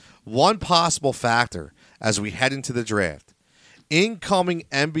 One possible factor as we head into the draft, incoming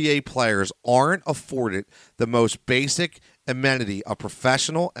NBA players aren't afforded the most basic amenity of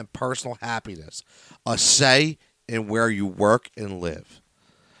professional and personal happiness, a say in where you work and live.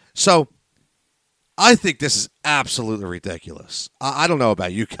 So I think this is absolutely ridiculous. I don't know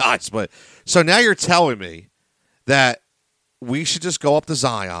about you guys, but so now you're telling me that we should just go up to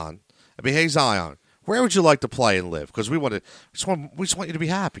Zion. I mean, hey, Zion, where would you like to play and live? Because we just want you to be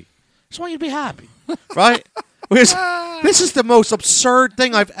happy. Just want you to be happy, right? This is the most absurd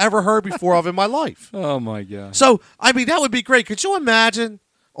thing I've ever heard before of in my life. Oh, my God. So, I mean, that would be great. Could you imagine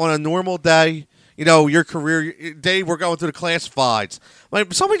on a normal day, your career, Dave, we're going through the classifieds.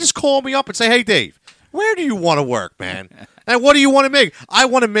 Like, somebody just call me up and say, hey, Dave, where do you want to work, man? And what do you want to make? I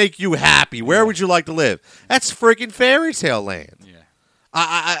want to make you happy. Where would you like to live? That's freaking fairy tale land. Yeah.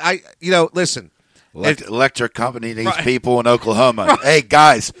 I listen. Electric company needs people in Oklahoma. Right. Hey,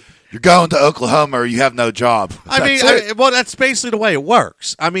 guys, you're going to Oklahoma or you have no job. That's basically the way it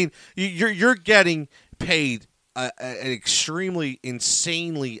works. I mean, you're getting paid an extremely,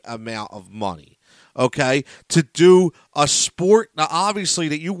 insanely amount of money. Okay, to do a sport now, obviously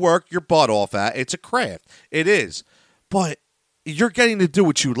that you work your butt off at. It's a craft. It is, but you're getting to do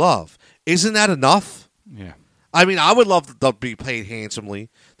what you love. Isn't that enough? Yeah. I mean, I would love to be paid handsomely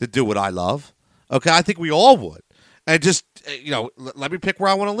to do what I love. Okay, I think we all would, and just let me pick where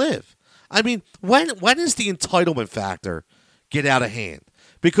I want to live. I mean, when does the entitlement factor get out of hand?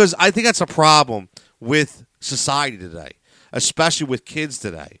 Because I think that's a problem with society today. Especially with kids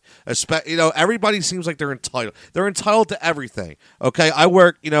today. Everybody seems like they're entitled. They're entitled to everything. Okay, I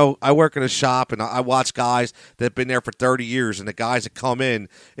work in a shop, and I watch guys that have been there for 30 years, and the guys that come in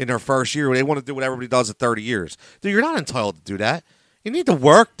their first year, they want to do what everybody does at 30 years. Dude, you're not entitled to do that. You need to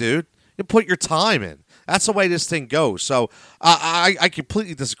work, dude. You put your time in. That's the way this thing goes. So I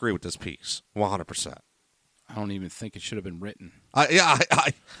completely disagree with this piece, 100%. I don't even think it should have been written.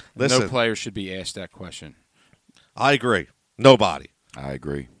 Listen. No player should be asked that question. I agree. Nobody. I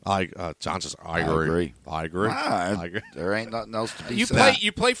agree. John says, I agree. I agree. There ain't nothing else to be said.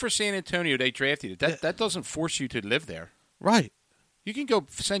 You play for San Antonio. They drafted you. That doesn't force you to live there. Right. You can go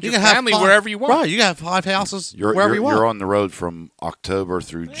send your family wherever you want. Right. You can have 5 houses wherever you want. You're on the road from October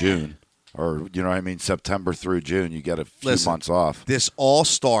through June. or you know what I mean, September through June. You get a few Listen, months off. This all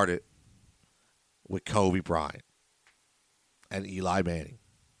started with Kobe Bryant and Eli Manning.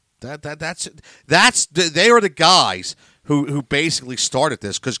 They are the guys who basically started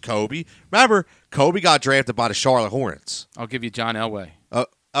this because Kobe. Remember, Kobe got drafted by the Charlotte Hornets. I'll give you John Elway.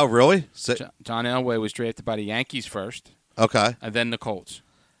 Oh, really? John Elway was drafted by the Yankees first, Okay. and then the Colts.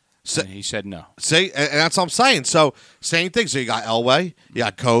 And he said no. See, and that's what I'm saying. So, same thing. So, you got Elway, you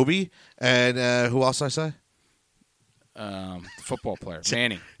got Kobe, and who else did I say? The football player,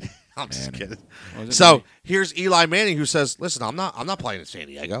 Manning. I'm just kidding. Was it So, Manning? here's Eli Manning who says, listen, I'm not playing in San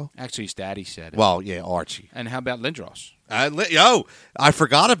Diego. Actually, his daddy said it. Well, yeah, Archie. And how about Lindros? I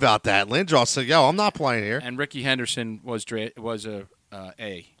forgot about that. Lindros said, I'm not playing here. And Ricky Henderson was a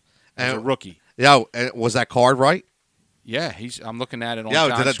And- rookie. And was that card right? Yeah, I'm looking at it on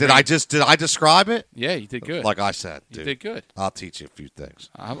John's did I describe it? Yeah, you did good. Like I said, you dude. did good. I'll teach you a few things.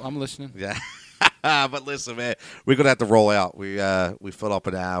 I'm listening. Yeah. But listen, man, we're gonna have to roll out. We fill up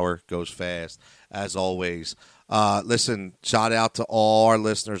an hour, goes fast as always. Listen, shout out to all our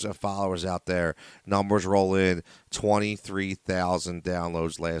listeners and followers out there. Numbers roll in, 23,000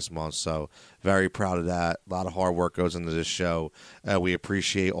 downloads last month. So very proud of that. A lot of hard work goes into this show. We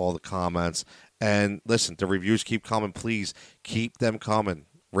appreciate all the comments. And listen, the reviews keep coming. Please keep them coming.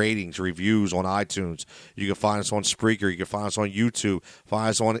 Ratings, reviews on iTunes. You can find us on Spreaker. You can find us on YouTube. Find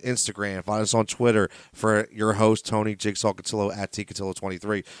us on Instagram. Find us on Twitter. For your host, Tony Jigsaw Cotillo at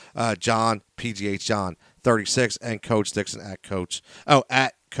TCotillo23. John, PGH John 36, and Coach Dixon at Coach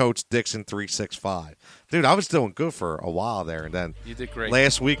Dixon 365. Dude, I was doing good for a while there, and then You did great.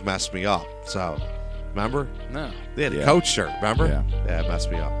 last week messed me up. So, remember? No. They had a Yeah. coach shirt, remember? Yeah. it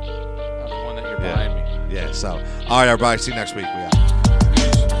messed me up. The one that you're Yeah. behind me. Yeah, so, all right, everybody. See you next week. We out.